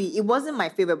actually, it wasn't my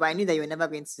favorite, but I knew that you were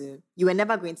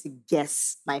never going to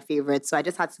guess my favorite. So I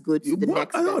just had to go to the What?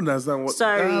 next I don't one. understand what.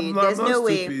 Sorry, I'm there's not no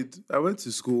way. stupid. I went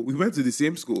to school. We went to the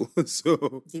same school,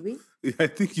 so Did we? I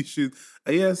think you should.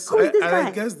 Yes, Who is this I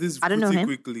guy? guess this I don't know pretty him.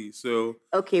 quickly. So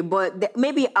Okay, but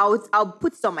maybe I'll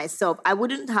put it on myself. I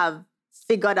wouldn't have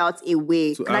figured out a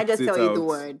way. to Can I act just it tell you the out.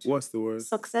 word? What's the word?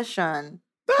 Succession.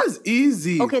 That's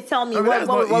easy. Okay, tell me I mean, what that's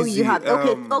not will you easy. have?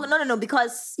 Okay, no,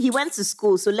 because he went to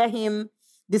school, so let him.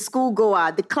 The school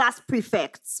goer, the class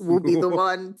prefects will be the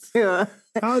one to.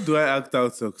 How do I act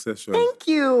out Succession? Thank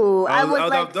you. I I was would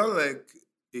like, have done like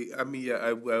I mean, yeah,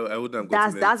 I wouldn't have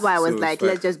gotten That's it, why I was so it's like, fine.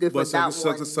 let's just go for But that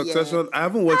Succession, one. I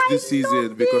haven't watched this I season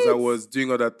love because I it. was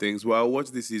doing other things. But I'll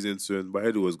watch this season soon. But I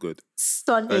heard it was good.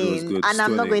 Stunning. good, And I'm not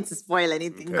stunning. going to spoil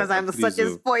anything Okay, because I'm please such a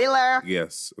do. spoiler.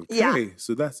 Yes. Okay. Yeah.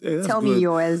 So that's it. That's Tell me good.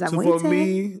 yours. I'm So for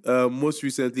waiting. me, most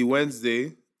recently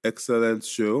Wednesday, excellent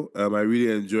show. I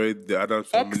really enjoyed the Addams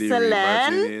Family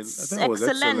reimagining. I thought it was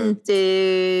excellent.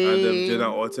 And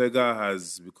Jenna Ortega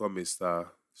has become a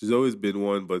star. She's always been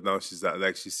one, but now she's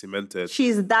she's cemented.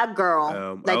 She's that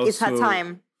girl. It's her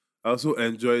time. I also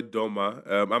enjoyed Doma.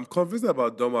 I'm confused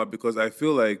about Doma because I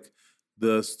feel like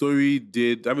the story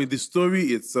the story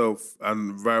itself,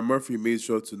 and Ryan Murphy made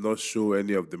sure to not show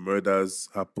any of the murders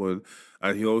happen.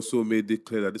 And he also made it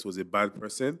clear that this was a bad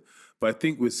person. But I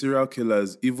think with serial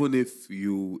killers, even if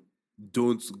you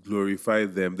don't glorify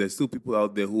them, there's still people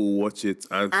out there who will watch it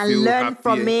and feel learn happy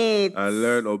from it. and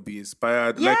learn or be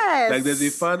inspired. Yes. Like there's a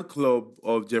fan club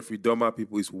of Jeffrey Dahmer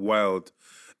people. It's wild.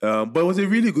 But it was a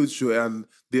really good show, and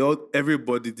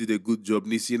everybody did a good job.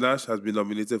 Niecy Nash has been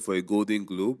nominated for a Golden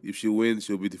Globe. If she wins,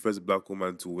 she'll be the first Black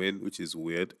woman to win, which is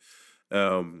weird.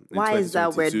 Why is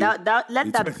that weird? Can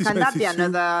that be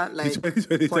another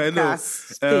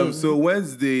podcast thing? So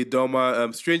Wednesday,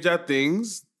 Doma, Stranger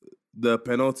Things, the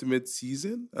penultimate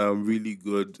season, really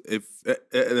good. If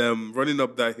running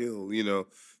up that hill,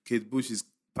 Kate Bush is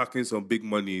packing some big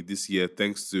money this year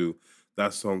thanks to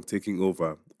that song taking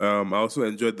over. I also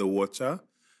enjoyed The Watcher.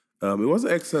 It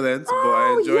wasn't excellent, but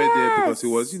I enjoyed it because it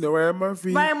was, Ryan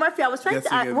Murphy. Ryan Murphy. I was trying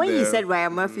to when you said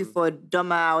Ryan Murphy Mm-hmm. for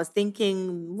Doma, I was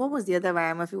thinking, what was the other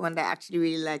Ryan Murphy one that I actually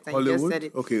really liked? And Hollywood? you just said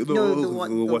it. Okay, The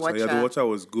Watcher. Yeah, The Watcher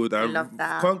was good. I love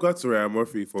that. Congrats to Ryan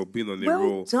Murphy for being on the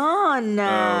roll. Well done.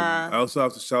 I also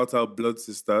have to shout out Blood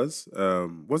Sisters.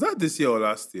 Was that this year or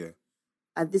last year?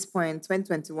 At this point,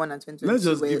 2021 and 2022, Let's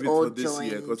just give it all for this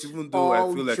year, joined. because even though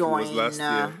I feel like it was last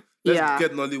year, let's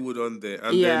get Nollywood on there.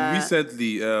 And then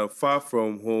recently, Far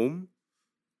From Home,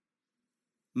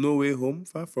 No Way Home,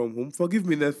 Far From Home. Forgive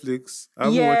me, Netflix. I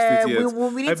haven't watched it yet.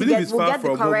 We need I to believe get, it's we'll Far get the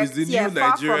From Home. correct. It's the new Far From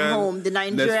Nigerian Home, the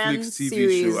Nigerian Netflix TV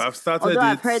series. show. I've started Although it.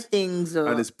 I've heard things.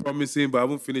 And it's promising, but I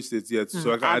haven't finished it yet.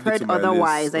 So I can I've add it heard to my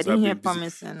otherwise. list. I didn't hear I've been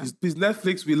busy. promising. Please,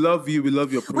 Netflix, we love you. We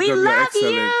love your program. We You're love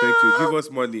excellent. you. Thank you. Give us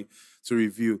money to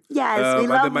review. Yes, we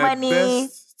love and then my money.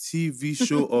 best TV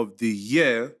show of the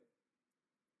year.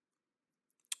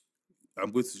 I'm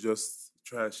going to just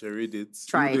try and charade it.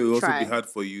 Try. It will also be hard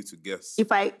for you to guess.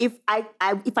 If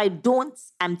I don't,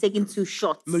 I'm taking 2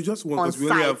 shots. No, just one, on because we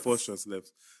only have site. 4 shots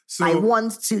left. So I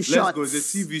want 2 shots. let's go.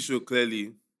 It's a TV show,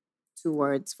 clearly. 2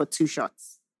 words for 2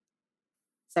 shots.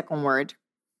 Second word.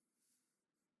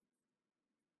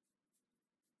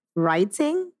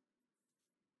 Writing.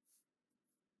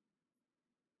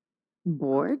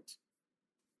 Board.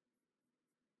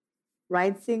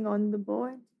 Writing on the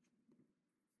board.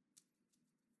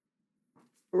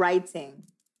 Writing.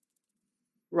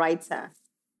 Writer.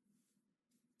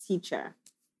 Teacher.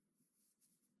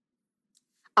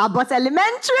 Abbott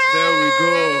Elementary. There we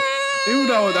go. Even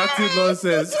though I was acting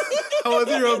nonsense. I was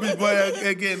a rubbish boy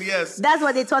again, yes. That's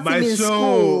what they taught My him in show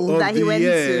school of that he the went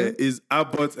year to. is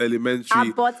Abbott Elementary.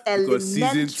 Abbott Because season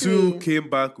Elementary. 2 came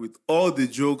back with all the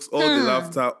jokes, all the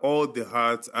laughter, all the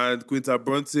heart, and Quinta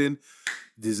Brunson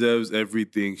deserves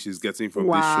everything she's getting from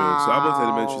this show. So Abbott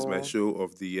Elementary is my show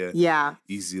of the year. Yeah.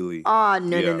 Easily. Oh,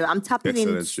 no. I'm tapping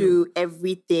Excellent into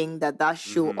everything that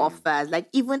show offers. Like,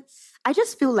 even, I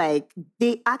just feel like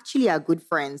they actually are good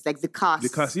friends. Like, the cast. The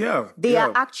cast, yeah. They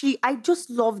are actually, I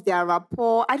just love their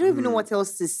rapport. I don't even know what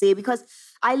else to say, because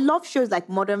I love shows like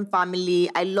Modern Family.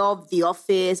 I love The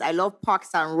Office. I love Parks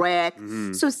and Rec.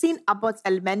 So seeing Abbott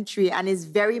Elementary, and it's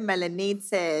very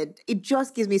melanated, it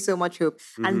just gives me so much hope.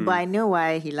 But I know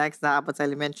why he likes that Abbott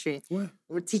Elementary. What?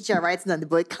 Teacher writing on the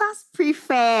board, class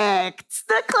prefect.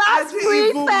 The class I didn't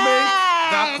even prefect.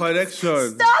 make that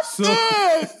connection. Stop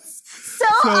it. So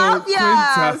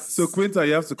obvious. Quinta,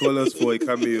 you have to call us for a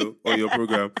cameo on your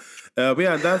program. But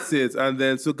yeah, that's it. And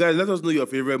then, so guys, let us know your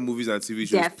favorite movies and TV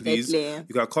shows, please. Definitely.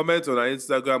 You can comment on our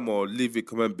Instagram or leave a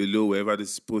comment below wherever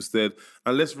this is posted.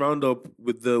 And let's round up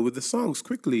with the songs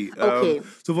quickly. Okay.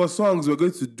 So for songs, we're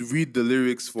going to read the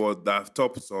lyrics for that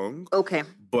top song. Okay.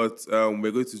 But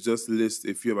we're going to just list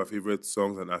a few of our favorite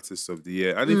songs and artists of the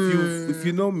year. And if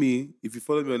you know me, if you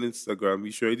follow me on Instagram,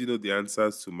 you should already know the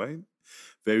answers to mine.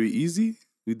 Very easy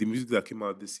with the music that came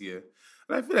out this year.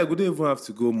 And I feel like we don't even have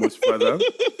to go much further.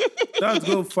 That's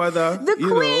go further. The you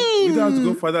know, you don't have to go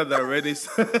Queen. further than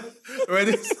Renaissance.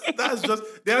 Renaissance. That's just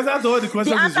the answer to all the The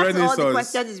questions is answer to all Renaissance. the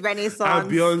questions is Renaissance.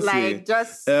 And Beyonce. Like,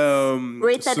 just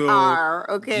rated so,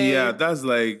 R, okay? Yeah, that's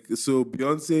like, so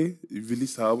Beyonce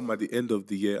released her album at the end of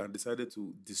the year and decided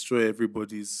to destroy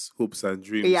everybody's hopes and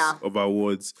dreams of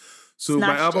awards. So my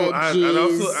Snatched album, and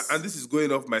also, edges. and this is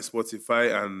going off my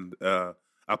Spotify and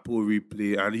Apple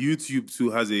Replay, and YouTube too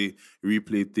has a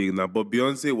replay thing now. But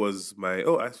Beyonce was my,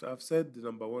 I've said the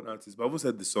number one artist, but I haven't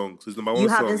said the song. So it's number one You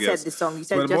song, haven't yes. said the song. You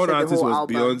said My just number one said the artist whole was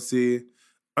album. Beyonce.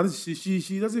 And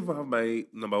she doesn't even have my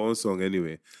number one song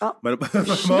anyway. Oh. My number one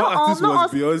artist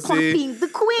not was us Beyonce. copying the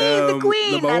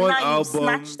Queen. Number And one now you album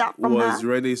snatched that from was her.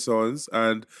 Renaissance,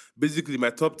 and basically my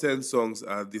top 10 songs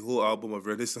are the whole album of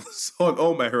Renaissance on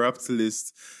all my Wrapped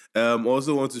list.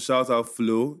 Also want to shout out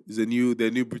Flo. Is the new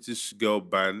British girl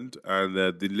band and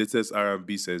the latest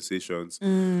R&B sensations.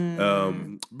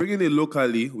 Bringing it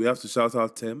locally, we have to shout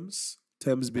out Thames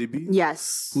Baby.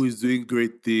 Yes. Who is doing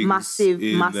great things. Massive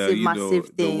the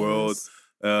things. world.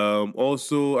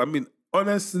 Also, I mean,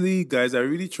 honestly, guys, I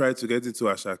really tried to get into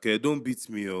Ashake. Don't beat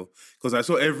me, because I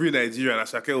saw every Nigerian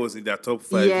Ashake was in their top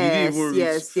 5. Yes, he didn't even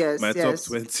yes, reach my top yes.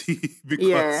 20 because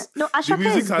Yeah. No, the Ashake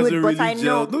music is hasn't good, really but I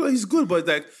know. gelled. No, he's good, but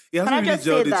like he Can I hasn't really just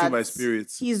say gelled into that my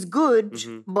spirit. he's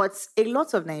good, but a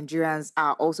lot of Nigerians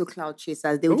are also cloud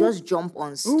chasers. They'll just jump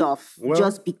on stuff well.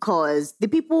 just because the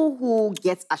people who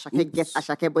get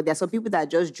Ashake, but there are some people that are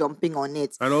just jumping on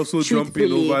it. And also jumping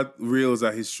Truthfully. over rails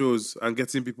at his shows and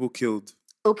getting people killed.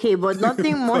 Okay, but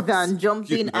nothing more than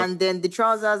jumping, you know. and then the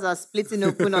trousers are splitting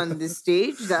open on the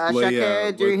stage. The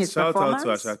Ashake during but his shout performance.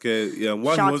 out to Ashake. Yeah,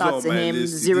 while he Shout wasn't out on to my him.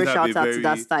 list, he Zero did have shout a out to very-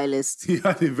 that stylist. He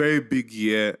had a very big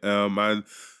year, and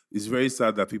it's very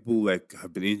sad that people like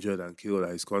have been injured and killed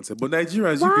at his concert. But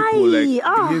Nigerians, you people like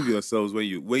Why? behave yourselves when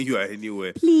you are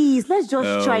anywhere. Please, let's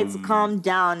just try to calm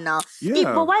down now.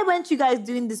 yeah. But why weren't you guys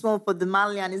doing this one for the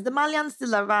Malian? Is the Malian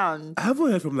still around? I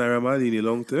haven't heard from Naira Marley in a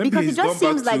long time. Maybe Because it he's just gone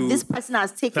seems back like to- this person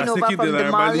has taken has over taken from the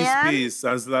Naira Marley Malian. space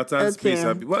and Zlatan's Okay. space.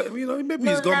 Maybe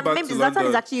No, he's gone back maybe to Zlatan London.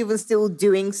 is actually even still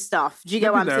doing stuff. Do you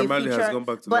get Maybe what I'm saying? Naira Marley has Feature- gone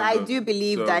back to but I London, do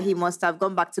believe so- that he must have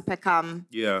gone back to Peckham.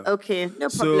 Yeah. Okay, no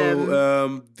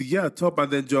problem. So top,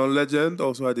 and then John Legend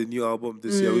also had a new album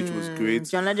this year, which was great.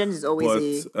 John Legend is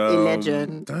always But a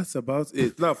legend. that's about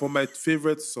it. Now, for my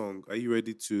favorite song, are you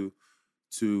ready to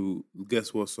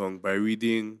guess what song by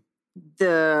reading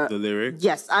the lyrics?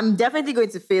 Yes, I'm definitely going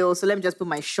to fail. So let me just put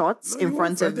my shots No, in you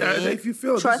front won't. of me. If you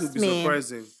fail, Trust this would be me.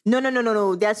 surprising.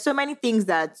 No. There are so many things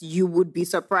that you would be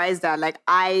surprised at. Like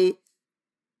I'm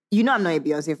not a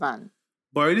Beyonce fan.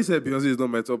 But I already said Beyonce is not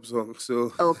my top song,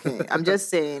 so Okay, I'm just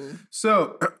saying.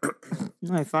 so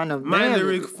Not a fan of my them.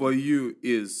 lyric for you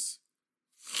is.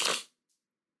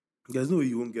 There's no way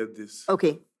you won't get this.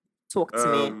 Okay, talk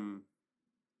to me.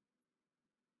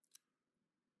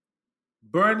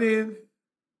 Burning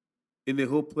in a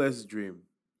hopeless dream.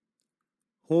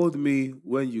 Hold me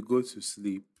when you go to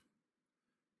sleep.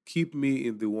 Keep me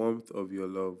in the warmth of your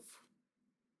love.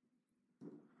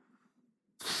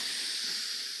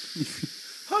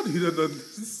 How do you not know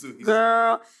this is so easy?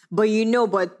 Girl,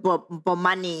 but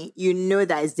money, you know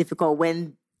that it's difficult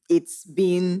when it's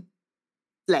been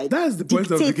like That's the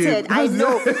point of the dictated. game. I That's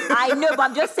know, but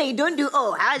I'm just saying, don't do.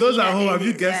 Oh, how do Those you at know home, have this?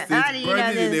 you guessed How do it? you know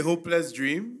Burning in a this? hopeless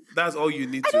dream. That's all you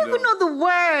need I to don't even know the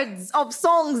words of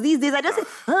songs these days. I just say,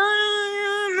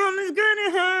 "I'm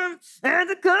gonna have at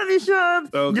the coffee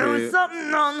shop, Okay. doing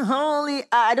something unholy."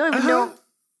 I don't even know.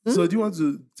 So do you want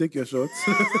to take your shots?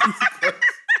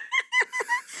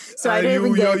 So I don't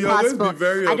even get a pass going to be for.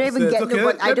 very I don't even upset. get Okay, no.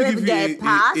 But I let me don't give even you get a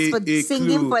pass for a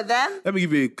singing clue. for them. Let me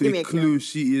give you Give me a a clue.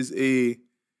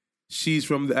 She's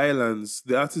from the islands.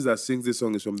 The artist that sings this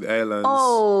song is from the islands.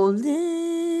 Oh,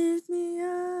 lift me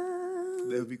up.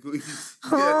 There we go. Yes.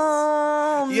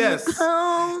 Home, Yes.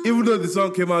 home. Even though the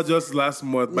song came out just last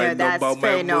month, my Yeah, that's number,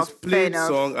 fair my enough, most fair played enough.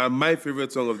 song and my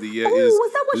favorite song of the year Oh, is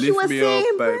was that what she Lift was Me saying?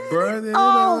 Up by Burning.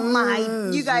 Oh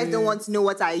my! You guys don't want to know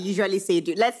what I usually say.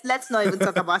 Dude, let's not even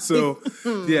talk about So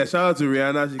it. yeah, shout out to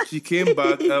Rihanna. She came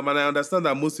back, and I understand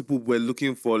that most people were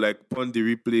looking for like Pon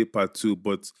the Replay Part 2,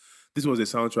 but this was a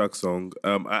soundtrack song.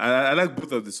 I like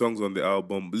both of the songs on the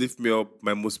album. Lift Me Up,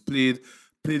 my most played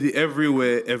it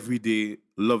everywhere, every day.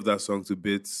 Love that song to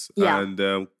bits. Yeah.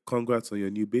 And congrats on your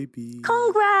new baby.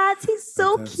 Congrats! He's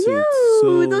so That's cute. it.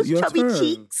 So, Those your chubby turn.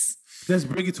 cheeks. Let's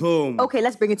bring it home. Okay,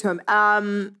 let's bring it home.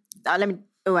 Let me.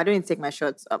 Oh, I don't need to take my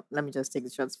shots. Let me just take the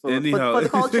shots for Anyhow, the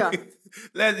culture.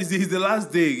 It's the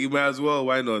last day. You might as well.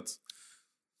 Why not?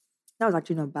 That was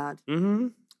actually not bad. Mm-hmm.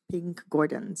 Pink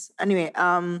Gordons. Anyway,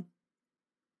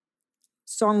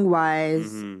 song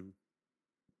wise, Mm-hmm.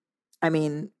 I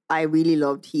mean, I really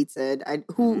loved Heated.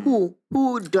 Who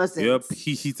doesn't? Yep,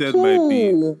 Heated might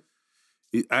be. Who?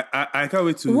 I can't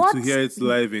wait to What- hear it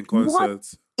live in concert.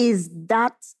 What is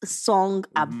that song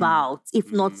about,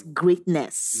 if not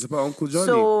greatness? It's about Uncle Johnny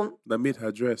So that made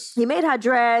her dress. he made her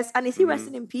dress, and is he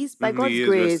resting in peace? By Mhm, God's he is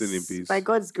grace. resting in peace. By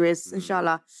God's grace,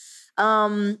 inshallah.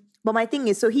 But my thing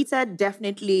is, so Heated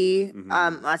definitely,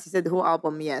 as you said, the whole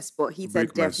album, yes, but Heated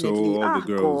Break My Soul, definitely, All the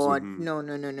Girls, God, mhm.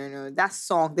 no. That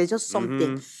song, there's just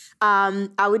something.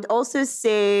 I would also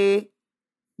say,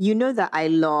 you know that I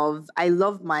love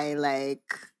my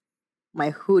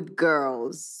hood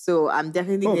girls. So I'm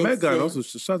definitely Oh, going to Megan. say- Also,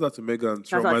 shout out to Megan.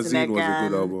 Shout out to Traumazine was a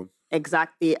Megan. good album.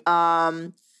 Exactly.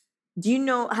 Have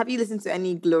you listened to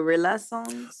any Glorilla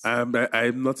songs? I'm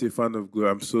not a fan of Glow.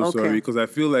 I'm so Okay. sorry because I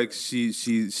feel like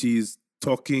she's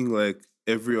talking like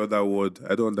every other word.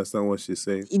 I don't understand what she's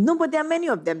saying. No, but there are many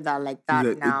of them that are like that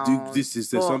Like, now. there's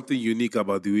But- something unique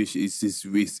about the way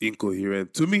it's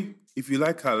incoherent to me. If you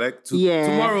like her, Yeah.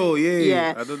 tomorrow,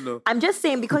 Yeah. I don't know. I'm just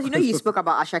saying because you spoke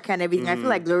about Ashake and everything. I feel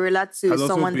like Glorilla too Has is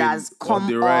also someone been that's on come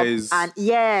the up rise. and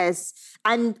yes.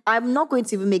 And I'm not going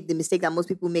to even make the mistake that most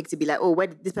people make to be like, oh, where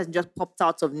did this person just popped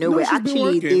out of nowhere? she's been Actually,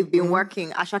 working. they've been Mhm.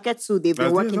 working. Ashake too, they've been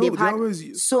As they working. know, They've they had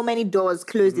always- so many doors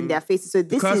closed in their faces. So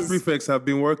this Class is prefects have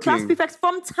been working. class prefects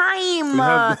from time. We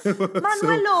have-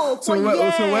 Manuelo, for so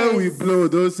when we years. blow,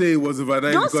 don't say it was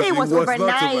overnight. Don't because say it was not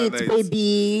overnight,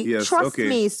 baby. Yes, Trust okay.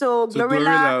 me. So So Glorilla,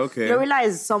 Glorilla, okay. Glorilla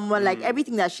is someone like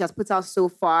everything that she has put out so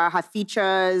far, her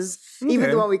features, even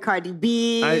Okay. the one with Cardi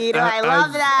B. I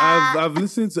love that. I've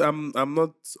listened to. I'm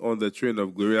not on the train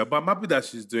of Gloria, but I'm happy that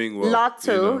she's doing well.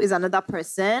 Lotto is another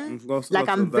person. Lots Like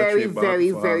I'm of that very, train, but very,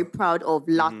 happy for very her. proud of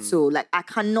Lotto. Like I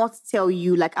cannot tell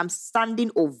you, like I'm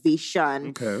standing ovation.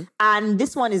 Okay. And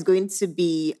this one is going to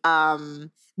be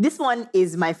this one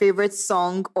is my favorite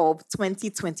song of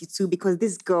 2022 because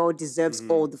this girl deserves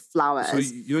all the flowers. So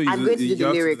you I'm going to do you the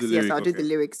have lyrics. the Yes, lyric, I'll do okay. the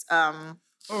lyrics. All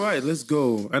right, let's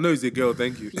go. I know he's a girl.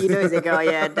 Thank you. You know it's a girl,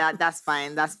 yeah. That's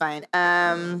fine. That's fine.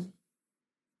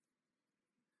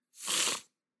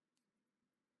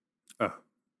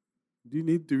 Do you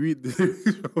need to read the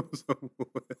lyrics from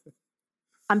somewhere?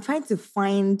 I'm trying to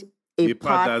find a A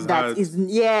part part that's that hard. is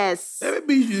yes.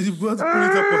 Maybe you should put it up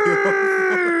on your.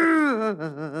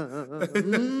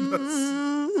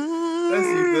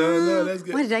 Let's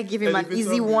get. Why did I give him an elevator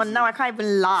easy one? music. Now I can't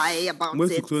even lie about I'm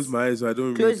going it. to close my eyes so I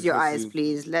don't. Close read your the eyes, scene.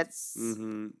 please. Let's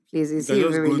Mhm. please. You Is can he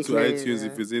just go really to clear? iTunes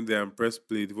if it's in there and press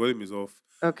play. The volume is off,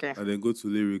 Okay. and then go to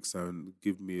lyrics and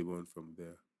give me one from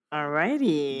there.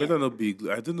 Alrighty. Better not be.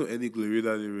 I don't know any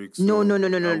Glorilla lyrics. No. so I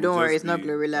Don't would worry. just It's not be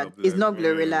Glorilla. up It's like, not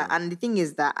Glorilla. "Mm." And the thing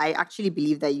is that I actually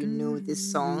believe that you know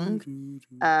this song.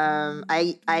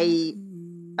 I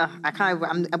can't.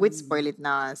 I'm going to spoil it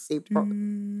now and say.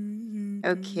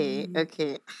 Okay.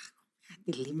 The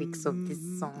lyrics of this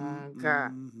song.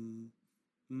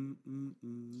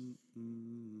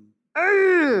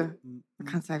 Ugh.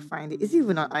 Can't I find it? Is it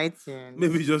even on iTunes?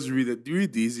 Maybe just read it.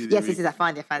 Read the easy Yes, lyrics. I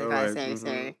found it. All right,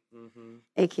 Sorry. mhm.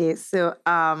 Okay, so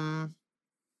Mm.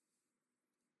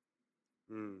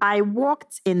 I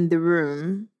walked in the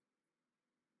room.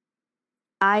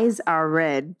 Eyes are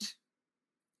red,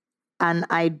 and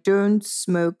I don't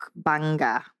smoke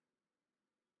banga.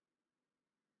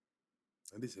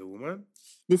 And this is a woman.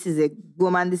 This is a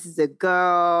woman. This is a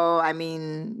girl. I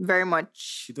mean, very much.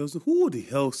 She doesn't. Who the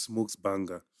hell smokes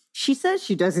banger? She says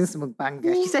she doesn't smoke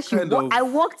banga. She What says kind of- I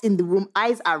walked in the room.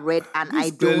 Eyes are red, and I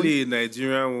This don't. clearly a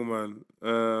Nigerian woman.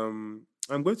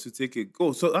 I'm going to take it.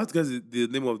 Oh, so that's the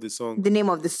name of the song. The name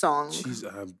of the song. Jeez,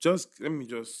 let me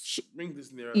just bring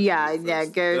this nearer. Yeah, to me yeah,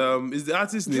 first. go. Is the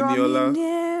artist Draw me Niniola?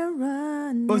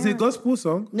 nearer, Oh, it's a nearer. gospel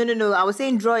song. No. I was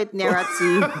saying draw it nearer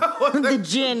to the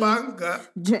gin. Banger.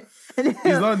 It's It's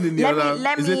not Niniola.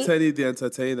 Let Is me. it Tenny the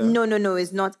Entertainer? No,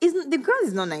 it's not. Isn't the girl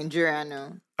is not Nigerian?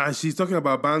 No. And she's talking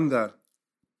about Banga.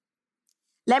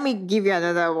 Let me give you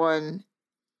another one.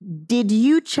 Did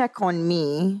you check on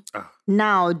me? Ah.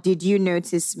 Now, did you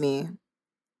notice me?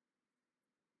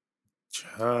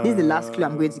 This is the last clue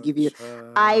I'm going to give you.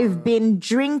 I've been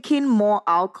drinking more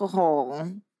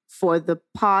alcohol for the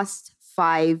past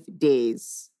 5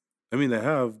 days. I mean, I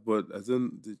have, but I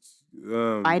don't.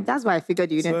 That's why I figured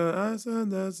you know.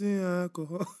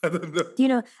 Alcohol. I don't know. You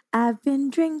know, I've been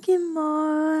drinking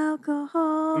more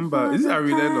alcohol for is it the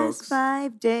Ari Lennox? past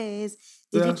 5 days.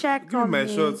 Did Yeah, you check give me on my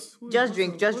me? shots. Just What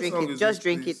drink song- it. what song is Just this,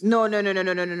 drink please? it.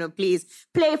 No, please.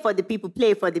 Play for the people.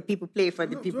 Play for the people. Play for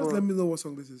the No, people. just let me know what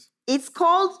song this is. It's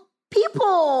called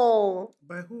People.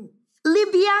 By who?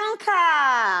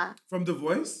 Libyanka. From The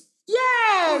Voice?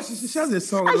 Yes. She has a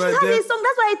song And she right has there. a song.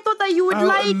 That's why I thought that you would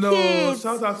like No, it.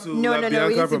 shout out to No, La we Bianca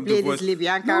need to from play The this Voice. La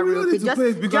Bianca No, we real don't need quick. to play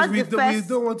it because just we the don't,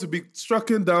 first- want to be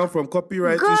stricken down from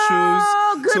copyright Girl, issues.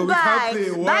 So we goodbye. can't play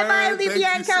a word. Bye-bye, Thank you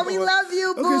Bianca. so We much. love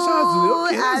you, boo. Okay, shout out to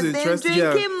okay, that was I've been interesting.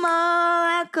 Yeah. drinking more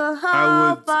alcohol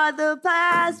I would- for the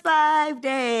past 5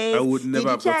 days. I would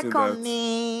never Did you have gotten check on that.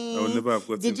 me? I would never have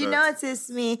gotten Did you that. notice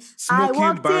me? I Smoking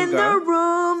walked in the banger.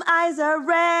 room, eyes are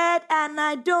red, and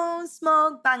I don't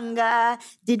smoke banga.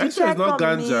 Did you Are you sure it's check not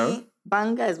on ganja? me?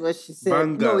 Banga is what she said.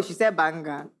 Banga. No, she said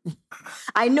banga.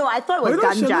 I know. I thought it was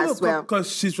But ganja as well.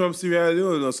 Because she's from Sierra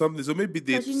Leone or something, so maybe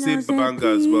they But you say know, say banga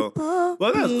as well. people,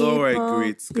 Well, that's all right, people,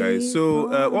 great, guys. So,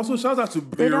 people. also shout out to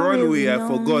Brie They don't Runway. really I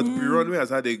know forgot. me. Brie Runway has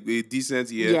had a decent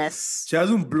year. Yes. She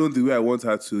hasn't blown the way I want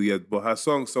her to yet, but her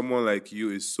song "Someone Like You"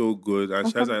 is so good,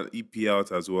 and she has an EP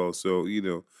out as well. So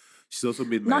she's also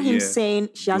made my Not him year. saying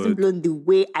she hasn't good. blown the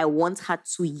way I want her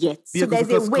to yet. Yeah, So there's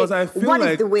a way. because I feel What is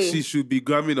like the way? she should be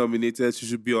Grammy nominated. She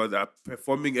should be on that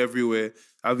performing everywhere,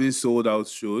 having sold out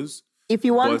shows. If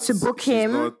you want but to book she's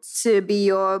him not- to be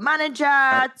your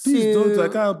manager, Please to don't.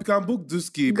 I can book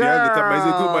Dusky behind the camera.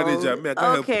 He's a good manager. Me, I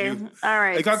can't okay, help you. all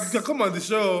right. You can come on the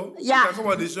show. Yeah. You can come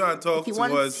on the show and talk If you to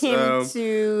want us. him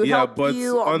to yeah, help but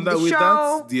you on the with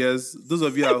show. that, yes, those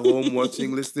of you at home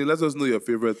watching, listening, let us know your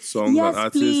favorite song Yes, and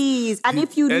artist. please. And Did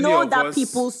if you any know of that us-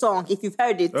 people's song, if you've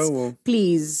heard it, Oh, well.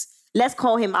 please let's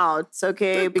call him out,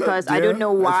 okay? Because I don't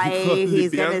know why he's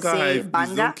gonna Bianca say Hive, please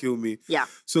banga. don't kill me. Yeah.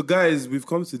 So, guys, we've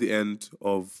come to the end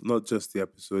of not just the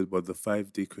episode, but the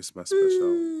 5-day Christmas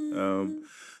special.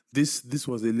 This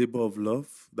was a labor of love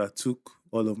that took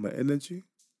all of my energy.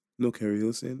 No Kerry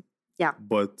Hilson. Yeah.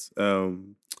 But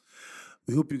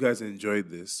we hope you guys enjoyed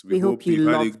this. We hope you you've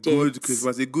had a loved good it.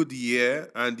 Christmas, a good year,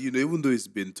 and even though it's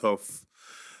been tough,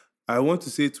 I want to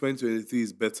say 2023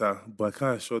 is better, but I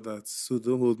can't assure that. So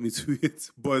don't hold me to it.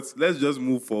 But let's just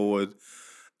move forward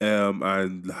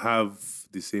and have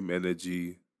the same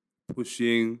energy,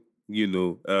 pushing.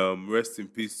 Rest in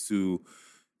peace to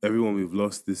everyone we've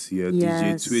lost this year.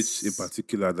 Yes. DJ Twitch in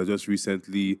particular, that just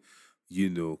recently,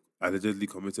 allegedly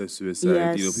committed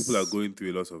suicide. Yes. People are going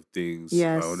through a lot of things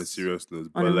Yes. on a serious note.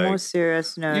 On but a more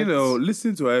serious note.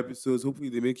 listen to our episodes. Hopefully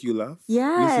they make you laugh.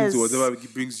 Yes. Listen to whatever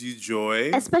brings you joy.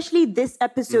 Especially this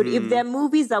episode. If there are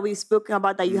movies that we've spoken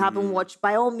about that you haven't watched,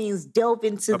 by all means delve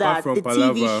into that. The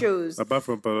TV shows. Apart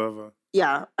from Palava.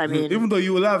 Yeah, I mean, Even though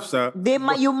you will laugh, sir.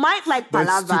 you might like But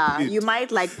Palava. stupid. You might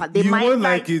like. You won't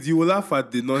like it. You will laugh at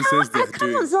the nonsense I they're can't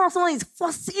doing. understand someone is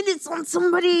forcing it on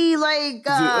somebody like.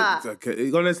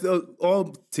 Okay. Honestly,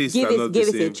 all tastes Give are it- not give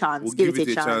the it a same. chance. We'll Give it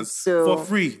a chance. So- for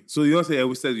free. So you don't say I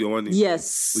wasted your money.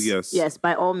 Yes. Yes.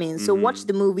 By all means. So watch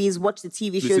the movies, watch the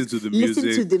TV Listen shows, to the listen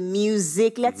music. to the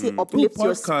music. Let's say uplift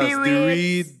your Podcasts, spirit.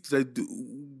 they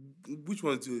read. Which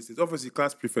ones do you listen to? Obviously,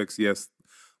 Class Prefects, yes.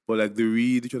 But they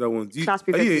read each other ones. Class Are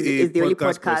Prefect you is the only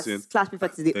podcast. person? Class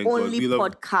Prefect is the Thank God. only We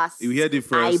love- podcast We heard it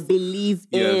I first. believe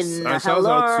Yes. in. And shout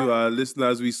out to our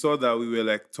listeners. We saw that we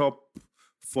were top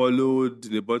followed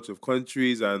in a bunch of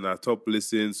countries and our top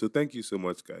listens. So thank you so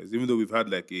much, guys. Even though we've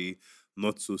had a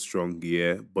not so strong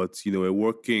year, but we're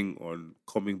working on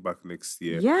coming back next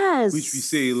year. Yes. Which we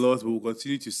say a lot, but we'll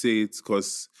continue to say it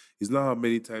because it's not how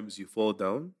many times you fall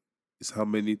down, it's how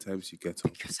many times you get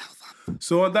up. yourself up.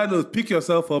 So on that note, pick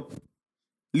yourself up,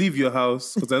 leave your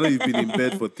house, because I know you've been in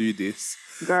bed for 3 days.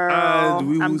 Girl, And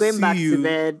we will I'm going see back you to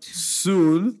bed.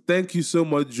 soon. Thank you so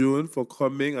much, Joan, for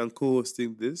coming and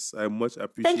co-hosting this. I much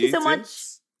appreciate it. Thank you so much.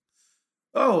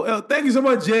 Oh, thank you so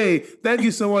much, Jay. Thank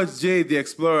you so much, Jay the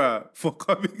Explorer, for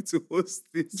coming to host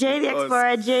this. Jay the with us.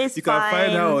 Explorer, Jay's You can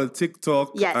find her fine. on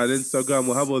TikTok Yes. and Instagram.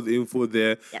 We'll have all the info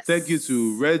there. Yes. Thank you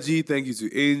to Reggie. Thank you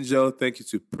to Angel. Thank you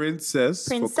to Princess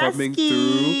for coming through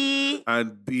Princesski.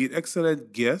 and being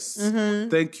excellent guests.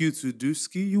 Thank you to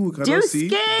Dusky. You cannot see,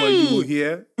 but you will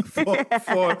hear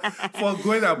for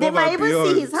going above They might and even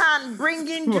beyond. see his hand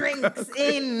bringing drinks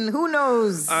in. Who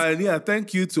knows? And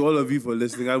thank you to all of you for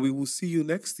listening. And we will see you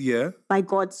next year. By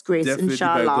God's grace, Definitely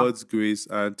inshallah. by God's grace.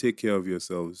 And take care of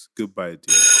yourselves. Goodbye,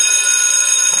 dear.